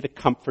might say the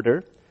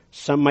comforter,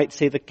 some might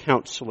say the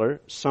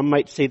counselor, some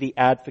might say the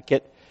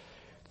advocate.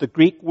 The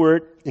Greek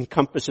word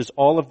encompasses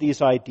all of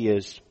these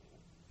ideas.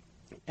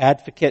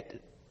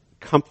 Advocate,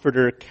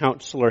 comforter,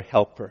 counselor,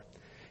 helper.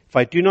 If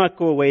I do not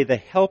go away, the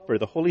helper,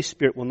 the Holy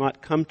Spirit, will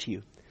not come to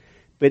you.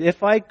 But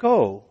if I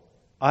go,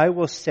 I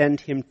will send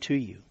him to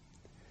you.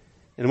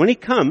 And when he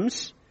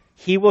comes,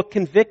 he will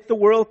convict the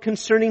world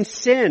concerning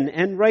sin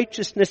and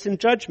righteousness and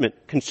judgment.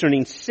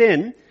 Concerning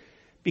sin,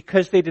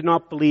 because they did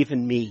not believe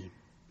in me.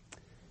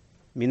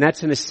 I mean,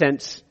 that's in a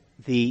sense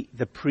the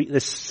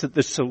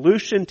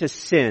solution to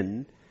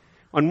sin.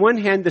 On one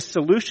hand, the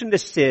solution to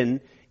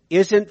sin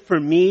isn't for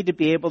me to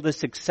be able to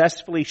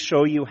successfully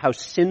show you how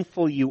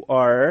sinful you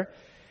are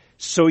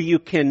so you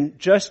can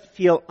just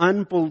feel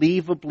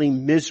unbelievably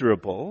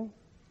miserable,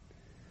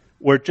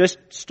 or just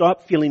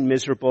stop feeling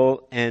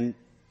miserable and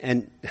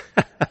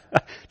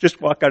just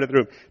walk out of the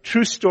room.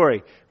 True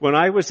story. When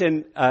I was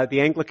in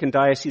the Anglican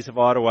Diocese of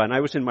Ottawa and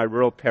I was in my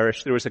rural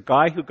parish, there was a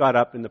guy who got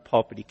up in the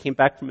pulpit. He came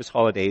back from his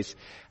holidays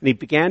and he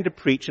began to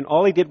preach, and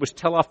all he did was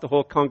tell off the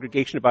whole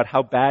congregation about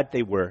how bad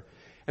they were.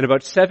 And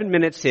about 7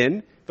 minutes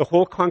in, the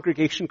whole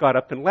congregation got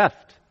up and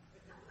left.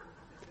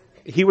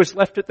 He was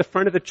left at the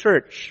front of the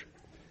church,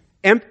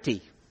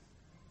 empty.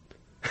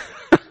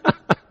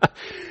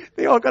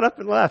 They all got up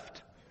and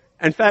left.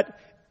 In fact,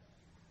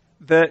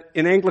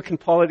 in Anglican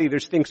polity,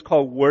 there's things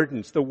called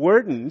wardens. The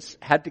wardens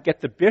had to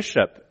get the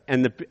bishop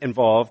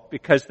involved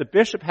because the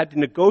bishop had to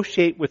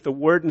negotiate with the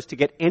wardens to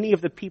get any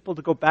of the people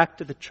to go back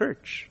to the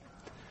church.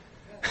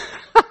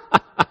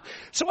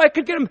 So I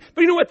could get them.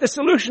 But you know what? The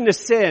solution to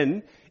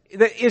sin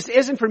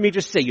isn't for me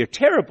just to say, you're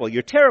terrible,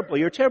 you're terrible,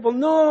 you're terrible.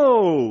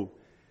 No.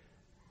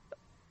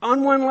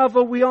 On one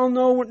level, we all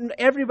know,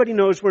 everybody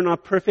knows we're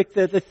not perfect.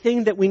 The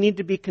thing that we need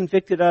to be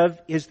convicted of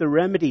is the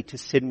remedy to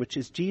sin, which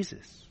is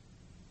Jesus.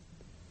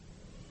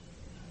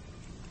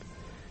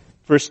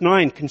 Verse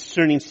 9,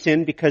 concerning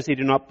sin, because they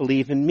do not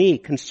believe in me.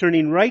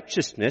 Concerning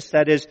righteousness,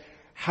 that is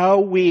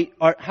how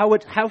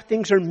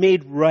things are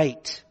made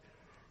right.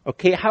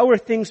 Okay, how are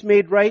things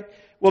made right?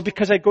 Well,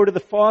 because I go to the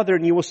Father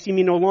and you will see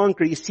me no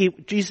longer. You see,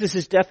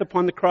 Jesus' death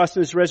upon the cross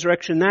and his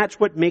resurrection, that's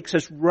what makes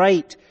us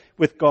right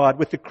with God,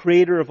 with the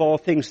Creator of all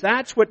things.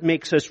 That's what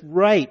makes us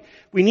right.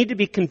 We need to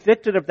be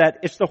convicted of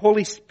that. It's the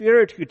Holy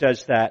Spirit who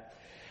does that.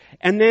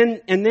 And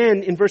then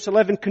in verse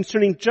 11,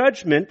 concerning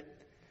judgment,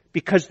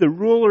 because the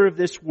ruler of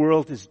this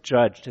world is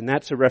judged. And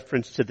that's a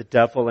reference to the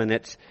devil, and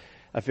it's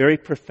a very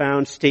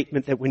profound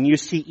statement that when you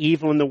see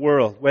evil in the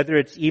world, whether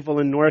it's evil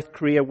in North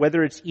Korea,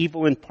 whether it's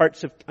evil in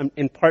parts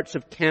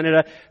of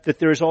Canada, that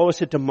there is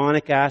always a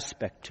demonic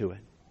aspect to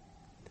it.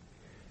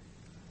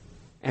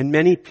 And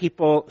many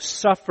people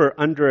suffer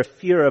under a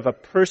fear of a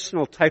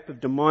personal type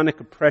of demonic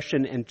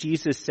oppression, and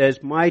Jesus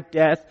says, my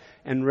death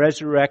and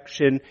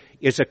resurrection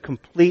is a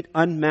complete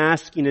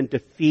unmasking and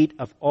defeat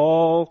of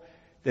all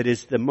that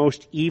is the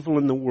most evil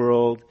in the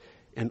world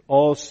and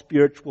all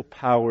spiritual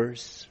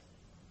powers.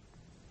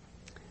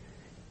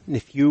 And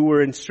if you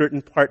were in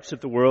certain parts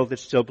of the world that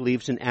still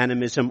believes in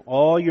animism,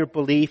 all your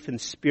belief in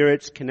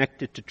spirits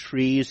connected to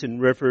trees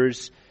and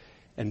rivers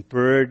and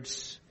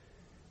birds,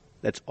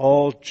 that's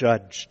all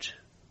judged.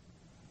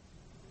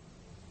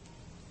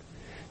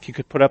 If you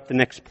could put up the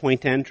next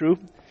point, Andrew.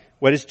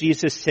 What is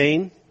Jesus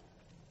saying?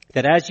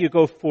 That as you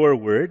go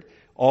forward,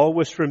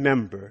 always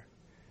remember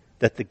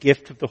that the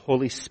gift of the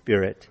Holy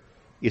Spirit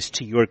is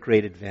to your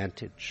great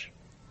advantage.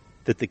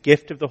 That the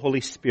gift of the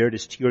Holy Spirit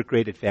is to your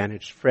great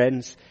advantage.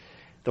 Friends,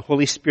 the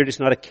Holy Spirit is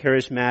not a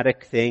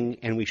charismatic thing,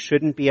 and we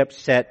shouldn't be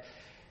upset.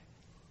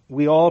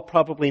 We all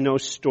probably know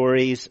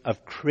stories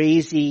of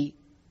crazy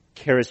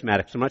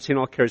charismatics. I'm not saying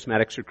all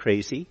charismatics are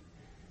crazy,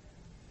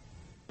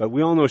 but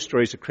we all know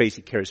stories of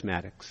crazy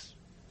charismatics.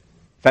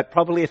 In fact,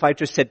 probably if I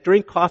just said,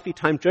 during coffee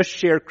time, just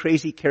share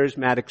crazy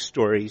charismatic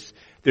stories,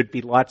 there'd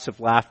be lots of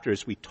laughter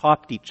as we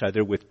topped each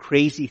other with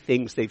crazy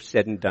things they've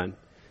said and done.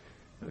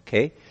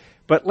 Okay?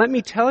 But let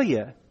me tell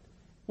you,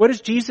 what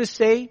does Jesus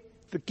say?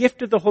 The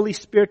gift of the Holy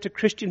Spirit to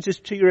Christians is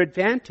to your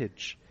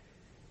advantage.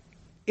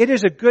 It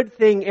is a good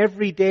thing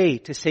every day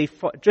to say,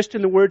 just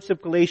in the words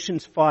of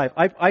Galatians 5,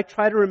 I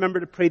try to remember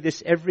to pray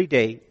this every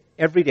day.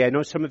 Every day. I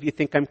know some of you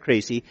think I'm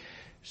crazy.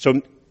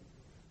 So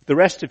the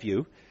rest of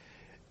you,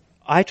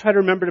 I try to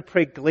remember to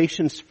pray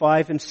Galatians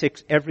 5 and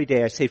 6 every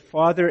day. I say,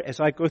 Father,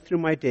 as I go through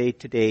my day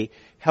today,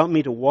 help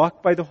me to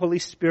walk by the Holy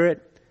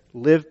Spirit.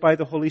 live by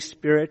the Holy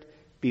Spirit,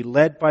 be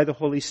led by the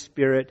Holy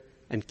Spirit,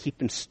 and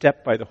keep in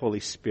step by the Holy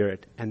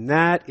Spirit. And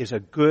that is a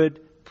good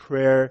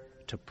prayer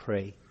to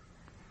pray.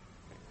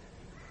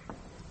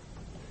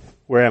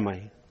 Where am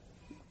I?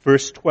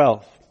 Verse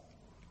 12.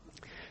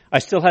 I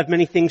still have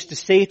many things to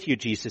say to you,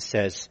 Jesus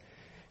says.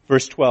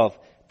 Verse 12.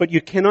 But you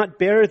cannot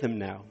bear them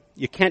now.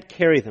 You can't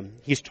carry them.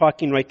 He's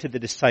talking right to the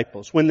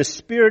disciples. When the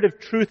Spirit of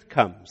truth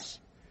comes,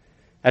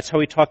 that's how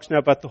he talks now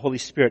about the Holy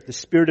Spirit, the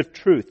Spirit of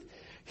truth.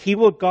 He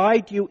will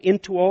guide you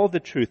into all the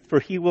truth, for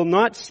he will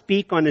not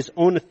speak on his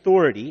own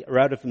authority or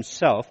out of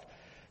himself,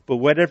 but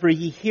whatever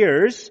he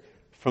hears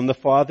from the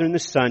Father and the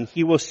Son,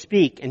 he will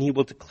speak, and he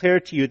will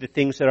declare to you the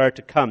things that are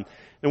to come.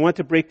 I want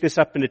to break this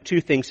up into two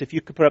things. If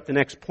you could put up the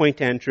next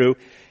point, Andrew.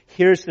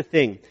 Here's the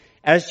thing.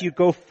 As you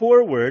go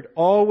forward,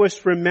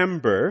 always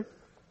remember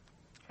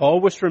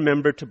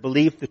to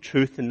believe the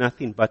truth and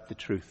nothing but the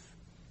truth.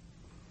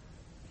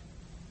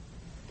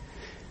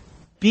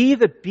 Be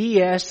the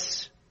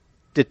BS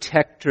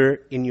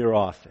detector in your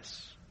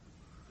office.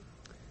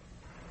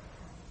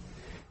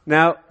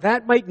 Now,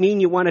 that might mean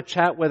you want to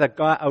chat with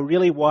a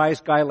really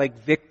wise guy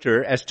like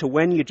Victor as to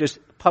when you just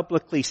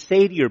publicly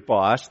say to your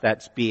boss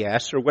that's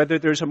BS, or whether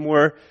there's a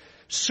more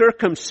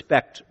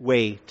circumspect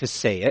way to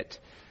say it.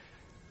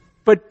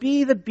 But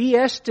be the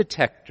BS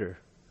detector.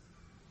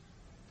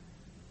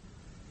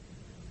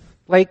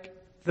 Like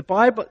the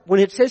Bible, when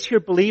it says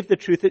here, believe the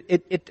truth,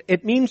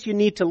 it means you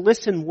need to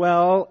listen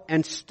well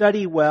and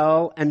study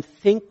well and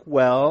think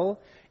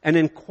well and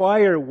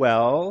inquire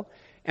well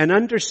and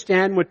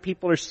understand what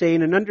people are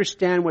saying and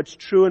understand what's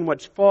true and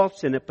what's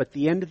false in it. But at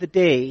the end of the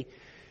day,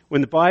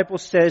 when the Bible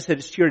says that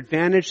it's to your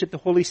advantage that the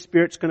Holy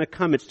Spirit's going to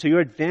come, it's to your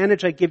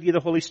advantage I give you the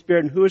Holy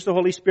Spirit. And who is the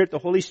Holy Spirit? The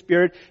Holy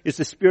Spirit is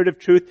the Spirit of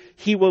truth.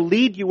 He will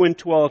lead you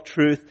into all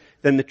truth.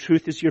 Then the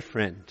truth is your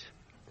friend.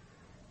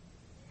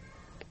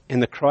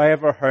 And the cry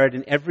of our heart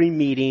in every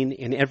meeting,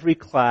 in every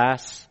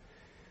class,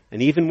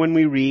 and even when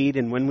we read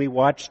and when we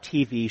watch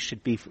TV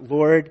should be,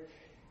 Lord,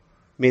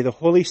 may the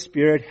Holy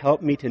Spirit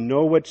help me to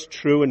know what's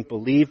true and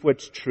believe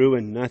what's true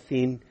and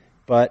nothing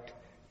but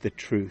the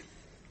truth.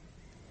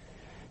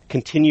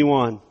 Continue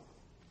on.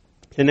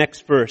 The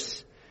next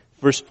verse,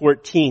 verse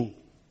 14.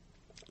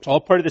 It's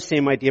all part of the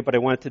same idea, but I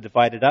wanted to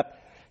divide it up.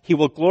 He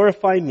will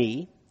glorify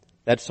me,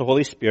 that's the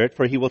Holy Spirit,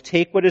 for he will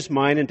take what is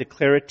mine and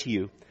declare it to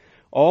you.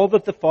 All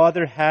that the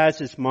Father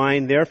has is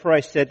mine, therefore I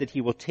said that he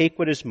will take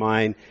what is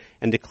mine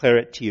and declare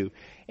it to you.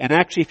 And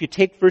actually, if you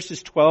take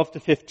verses 12 to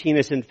 15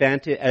 as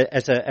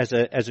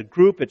a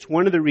group, it's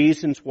one of the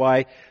reasons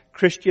why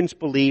Christians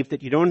believe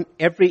that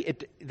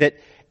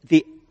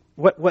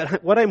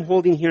what I'm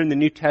holding here in the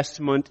New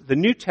Testament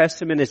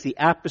is the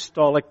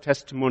apostolic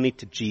testimony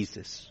to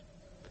Jesus.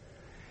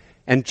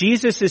 And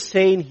Jesus is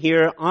saying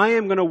here, I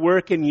am going to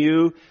work in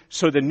you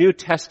so the New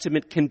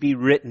Testament can be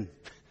written.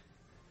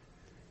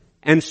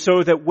 And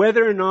so that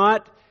whether or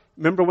not,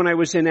 remember when I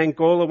was in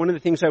Angola, one of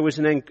the things I was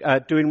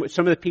doing with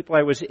some of the people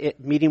I was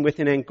meeting with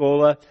in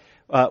Angola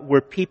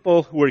were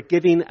people who were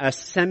giving a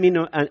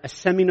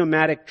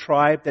semi-nomadic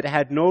tribe that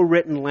had no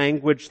written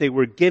language. They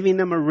were giving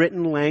them a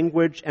written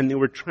language and they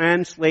were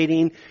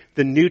translating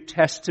the New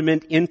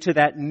Testament into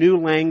that new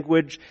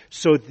language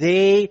so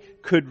they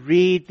could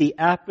read the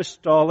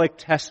apostolic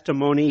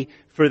testimony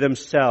for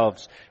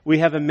themselves. We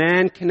have a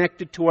man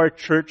connected to our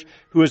church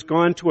who has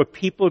gone to a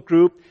people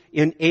group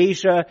in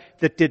Asia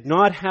that did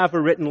not have a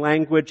written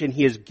language, and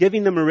he is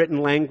giving them a written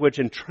language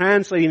and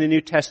translating the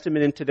New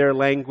Testament into their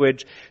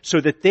language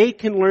so that they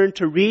can learn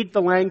to read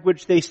the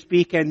language they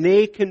speak and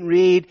they can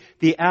read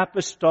the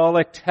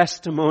apostolic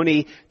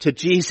testimony to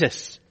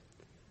Jesus.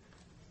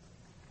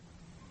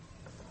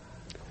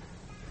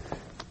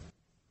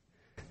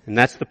 And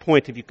that's the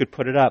point, if you could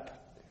put it up.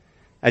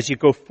 As you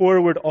go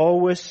forward,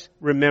 always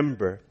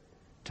remember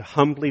to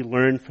humbly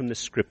learn from the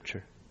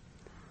Scripture.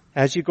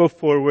 As you go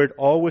forward,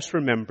 always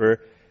remember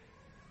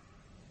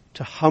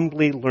to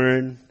humbly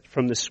learn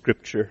from the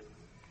Scripture.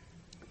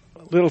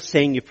 A little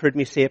saying, you've heard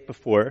me say it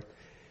before,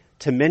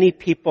 to many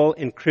people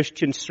in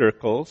Christian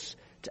circles,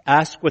 to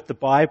ask what the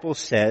Bible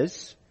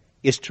says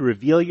is to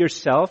reveal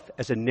yourself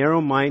as a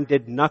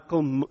narrow-minded,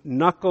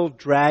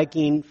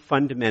 knuckle-dragging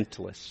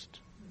fundamentalist.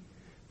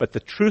 But the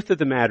truth of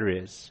the matter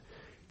is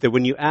that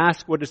when you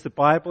ask what does the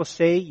Bible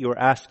say, you're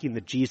asking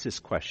the Jesus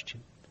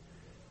question.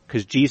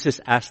 Because Jesus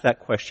asked that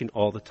question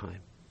all the time.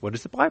 What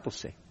does the Bible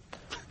say?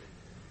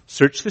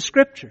 Search the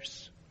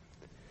Scriptures.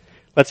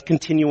 Let's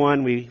continue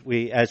on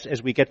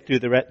as we get through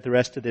the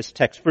rest of this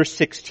text. Verse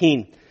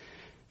 16,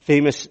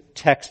 famous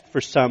text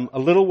for some. A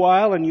little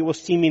while and you will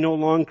see me no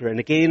longer. And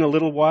again, a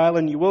little while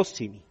and you will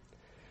see me.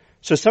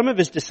 So some of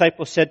his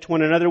disciples said to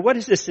one another, what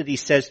is this that he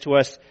says to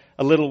us?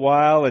 A little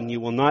while and you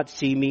will not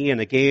see me,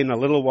 and again a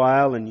little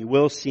while and you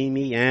will see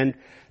me, and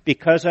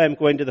because I am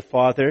going to the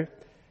Father.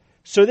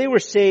 So they were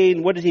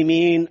saying, what does he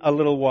mean, a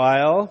little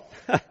while?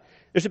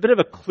 There's a bit of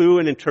a clue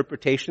in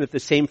interpretation. If the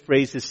same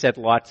phrase is said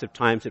lots of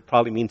times, it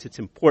probably means it's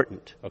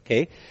important,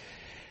 okay?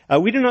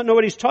 We do not know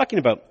what he's talking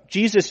about.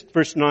 Jesus,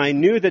 verse 9,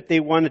 knew that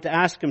they wanted to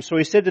ask him, so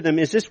he said to them,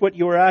 is this what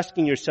you are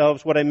asking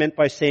yourselves, what I meant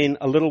by saying,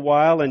 a little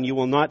while and you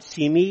will not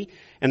see me,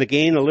 and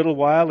again a little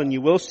while and you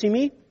will see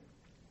me?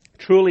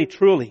 Truly,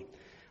 truly,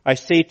 I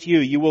say to you,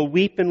 you will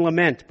weep and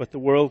lament, but the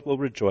world will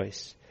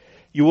rejoice.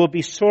 You will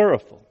be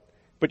sorrowful,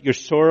 but your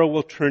sorrow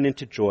will turn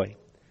into joy.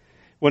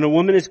 When a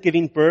woman is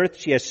giving birth,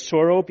 she has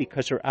sorrow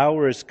because her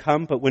hour has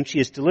come, but when she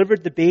has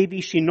delivered the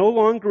baby, she no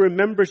longer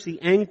remembers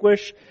the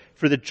anguish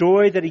for the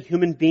joy that a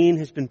human being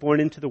has been born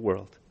into the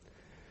world.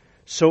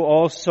 So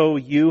also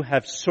you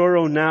have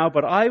sorrow now,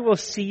 but I will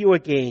see you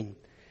again,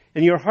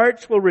 and your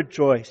hearts will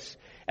rejoice,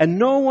 and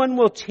no one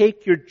will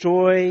take your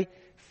joy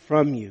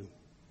from you.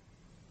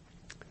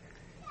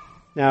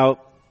 Now,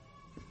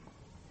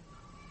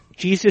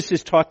 Jesus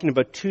is talking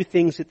about two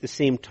things at the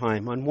same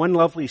time. On one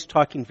level, he's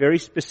talking very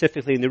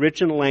specifically. In the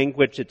original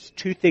language, it's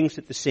two things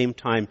at the same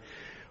time.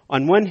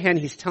 On one hand,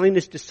 he's telling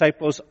his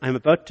disciples, I'm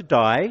about to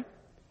die,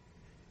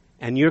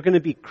 and you're going to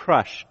be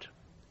crushed.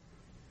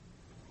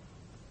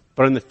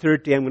 But on the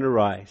third day, I'm going to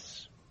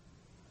rise.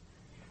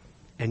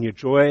 And your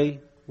joy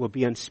will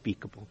be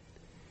unspeakable.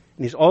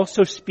 And he's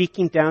also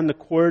speaking down the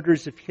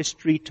corridors of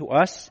history to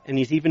us, and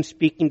he's even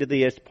speaking to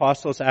the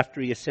apostles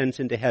after he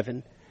ascends into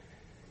heaven,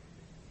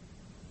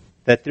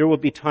 that there will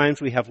be times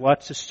we have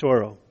lots of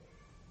sorrow.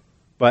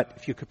 But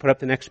if you could put up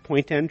the next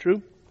point,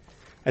 Andrew,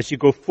 as you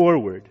go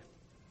forward,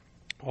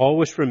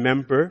 always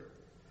remember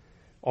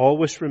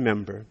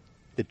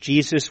that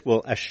Jesus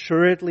will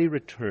assuredly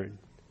return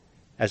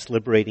as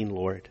liberating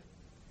Lord.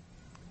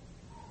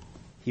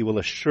 He will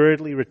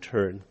assuredly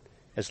return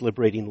as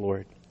liberating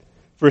Lord.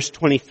 Verse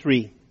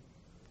 23.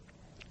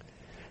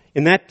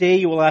 In that day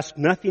you will ask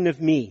nothing of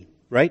me,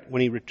 right,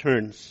 when he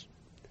returns.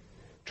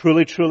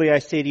 Truly, truly, I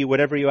say to you,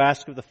 whatever you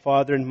ask of the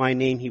Father in my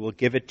name, he will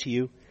give it to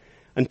you.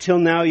 Until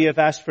now you have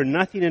asked for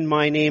nothing in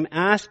my name.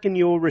 Ask and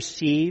you will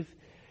receive,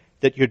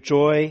 that your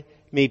joy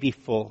may be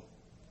full.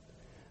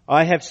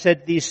 I have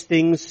said these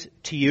things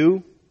to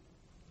you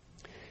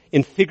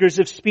in figures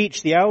of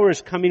speech. The hour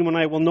is coming when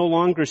I will no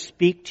longer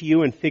speak to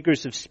you in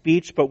figures of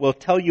speech, but will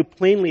tell you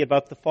plainly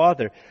about the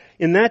Father.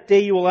 In that day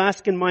you will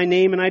ask in my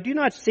name, and I do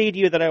not say to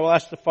you that I will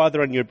ask the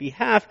Father on your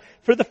behalf,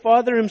 for the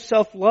Father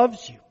himself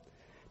loves you,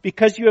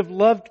 because you have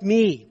loved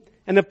me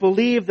and have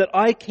believed that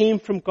I came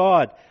from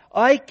God.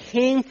 I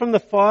came from the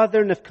Father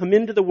and have come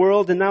into the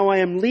world, and now I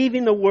am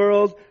leaving the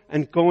world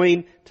and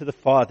going to the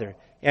Father.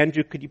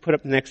 Andrew, could you put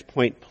up the next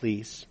point,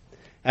 please?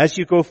 As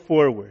you go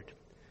forward,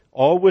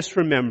 always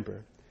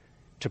remember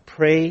to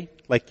pray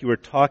like you were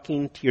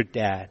talking to your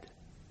dad.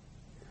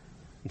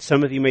 And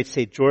some of you might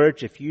say,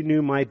 George, if you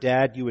knew my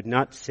dad, you would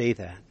not say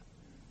that.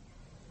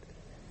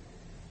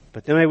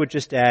 But then I would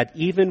just add,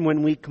 even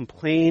when we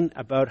complain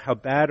about how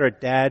bad our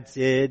dads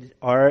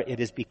are, it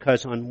is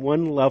because on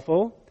one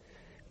level,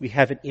 we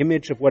have an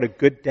image of what a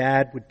good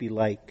dad would be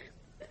like.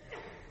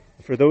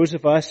 For those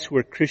of us who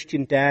are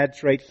Christian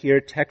dads right here,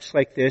 texts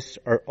like this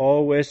are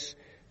always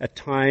a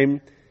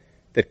time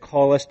that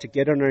call us to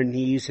get on our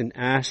knees and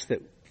ask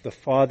that the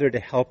Father to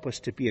help us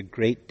to be a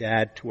great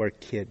dad to our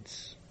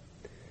kids,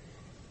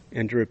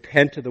 and to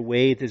repent of the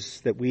ways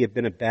that we have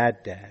been a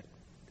bad dad.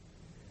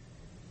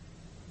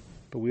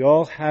 But we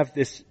all have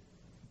this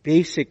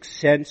basic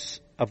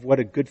sense of what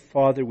a good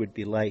father would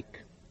be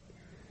like.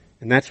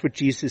 And that's what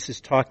Jesus is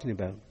talking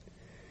about.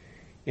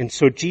 And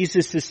so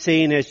Jesus is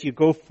saying, as you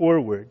go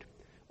forward,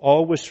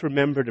 always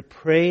remember to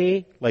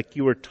pray like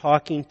you are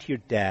talking to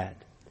your dad.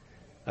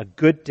 A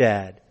good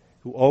dad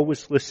who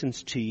always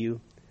listens to you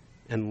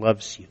and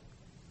loves you.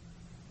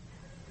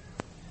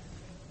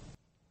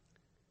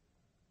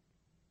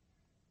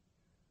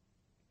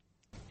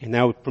 And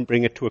now we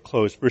bring it to a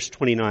close. Verse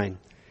 29.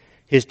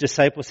 His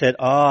disciples said,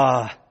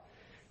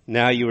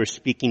 now you are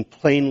speaking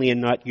plainly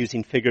and not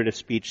using figurative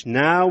speech.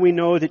 Now we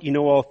know that you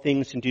know all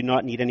things and do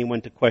not need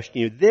anyone to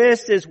question you.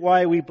 This is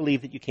why we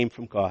believe that you came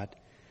from God.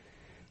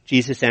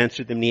 Jesus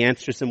answered them, and he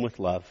answers them with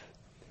love.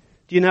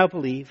 Do you now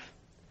believe?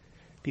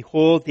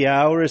 Behold, the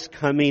hour is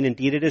coming,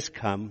 indeed it has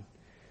come,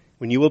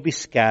 when you will be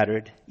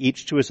scattered,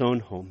 each to his own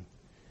home,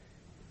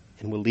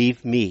 and will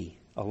leave me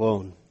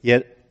alone.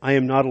 Yet I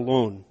am not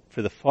alone,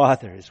 for the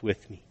Father is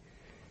with me.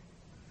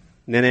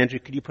 And then, Andrew,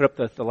 could you put up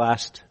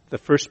the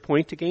first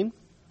point again?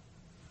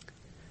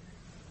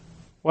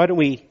 Why don't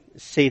we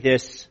say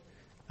this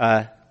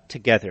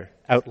together,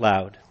 out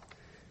loud?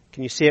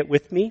 Can you say it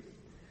with me?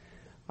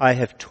 I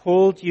have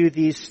told you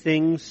these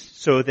things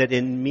so that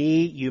in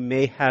me you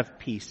may have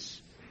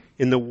peace.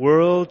 In the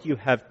world you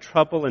have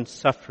trouble and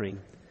suffering,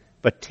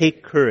 but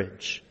take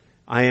courage.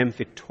 I am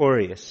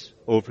victorious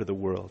over the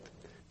world.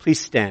 Please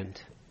stand.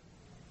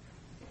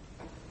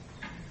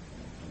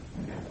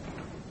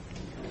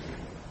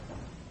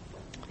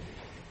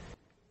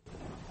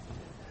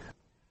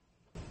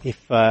 If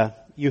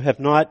you have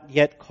not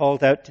yet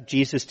called out to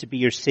Jesus to be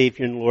your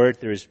Savior and Lord,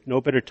 there is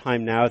no better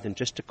time now than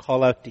just to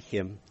call out to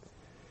him.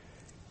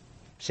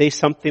 Say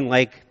something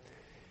like,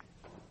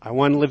 I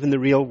want to live in the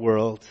real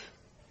world,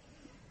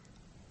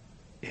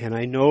 and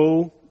I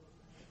know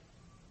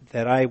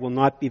that I will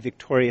not be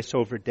victorious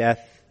over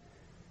death,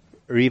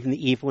 or even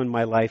the evil in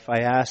my life,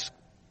 I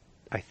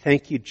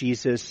thank you,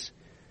 Jesus,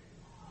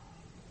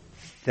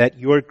 that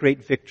your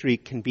great victory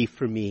can be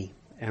for me.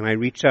 And I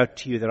reach out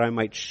to you that I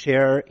might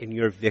share in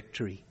your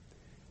victory,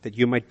 that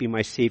you might be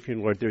my Savior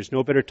and Lord. There's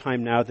no better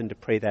time now than to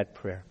pray that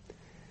prayer.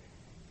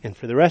 And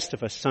for the rest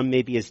of us, some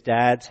maybe as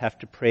dads have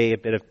to pray a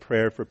bit of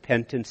prayer of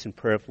repentance and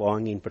prayer of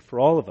longing. But for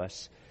all of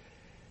us,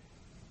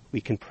 we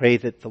can pray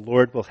that the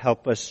Lord will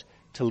help us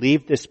to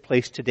leave this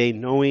place today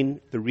knowing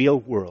the real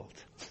world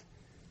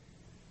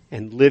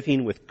and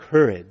living with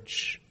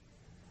courage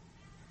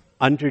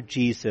under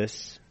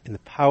Jesus in the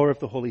power of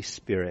the Holy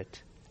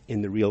Spirit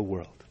in the real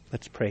world.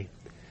 Let's pray.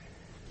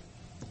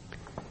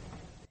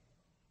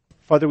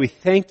 Father, we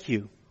thank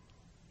you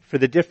for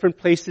the different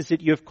places that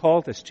you have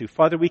called us to.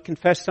 Father, we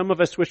confess some of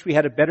us wish we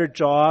had a better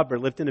job or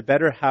lived in a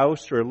better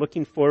house or are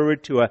looking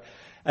forward to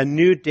a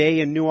new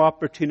day and new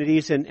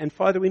opportunities. And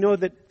Father, we know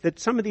that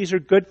some of these are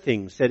good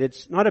things, that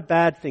it's not a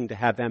bad thing to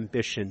have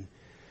ambition.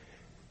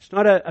 It's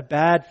not a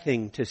bad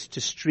thing to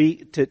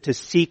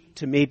seek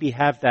to maybe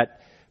have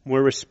that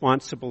more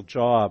responsible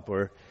job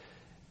or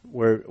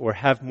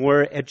have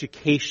more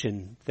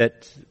education.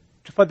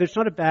 Father, it's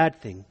not a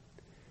bad thing.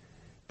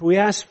 But we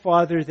ask,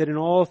 Father, that in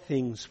all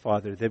things,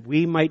 Father, that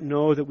we might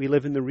know that we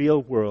live in the real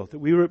world, that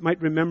we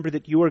might remember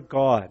that you are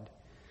God,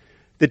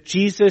 that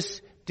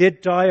Jesus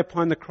did die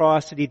upon the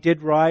cross, that he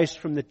did rise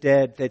from the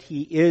dead, that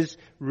he is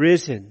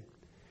risen,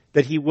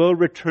 that he will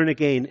return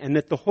again, and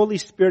that the Holy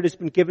Spirit has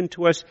been given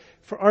to us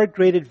for our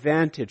great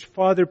advantage.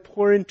 Father,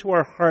 pour into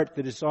our heart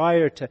the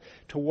desire to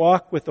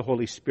walk with the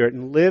Holy Spirit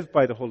and live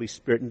by the Holy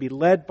Spirit and be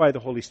led by the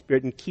Holy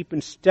Spirit and keep in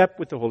step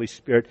with the Holy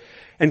Spirit.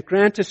 And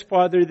grant us,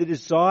 Father, the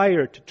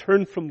desire to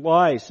turn from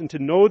lies and to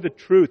know the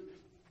truth,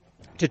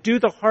 to do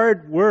the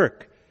hard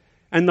work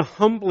and the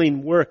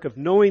humbling work of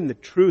knowing the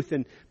truth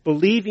and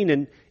believing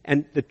in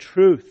the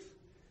truth.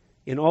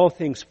 In all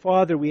things,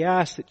 Father, we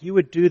ask that you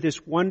would do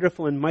this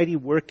wonderful and mighty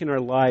work in our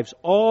lives,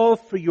 all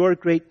for your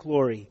great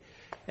glory.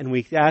 And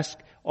we ask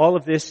all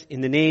of this in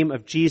the name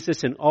of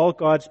Jesus, and all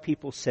God's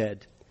people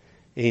said,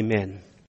 Amen.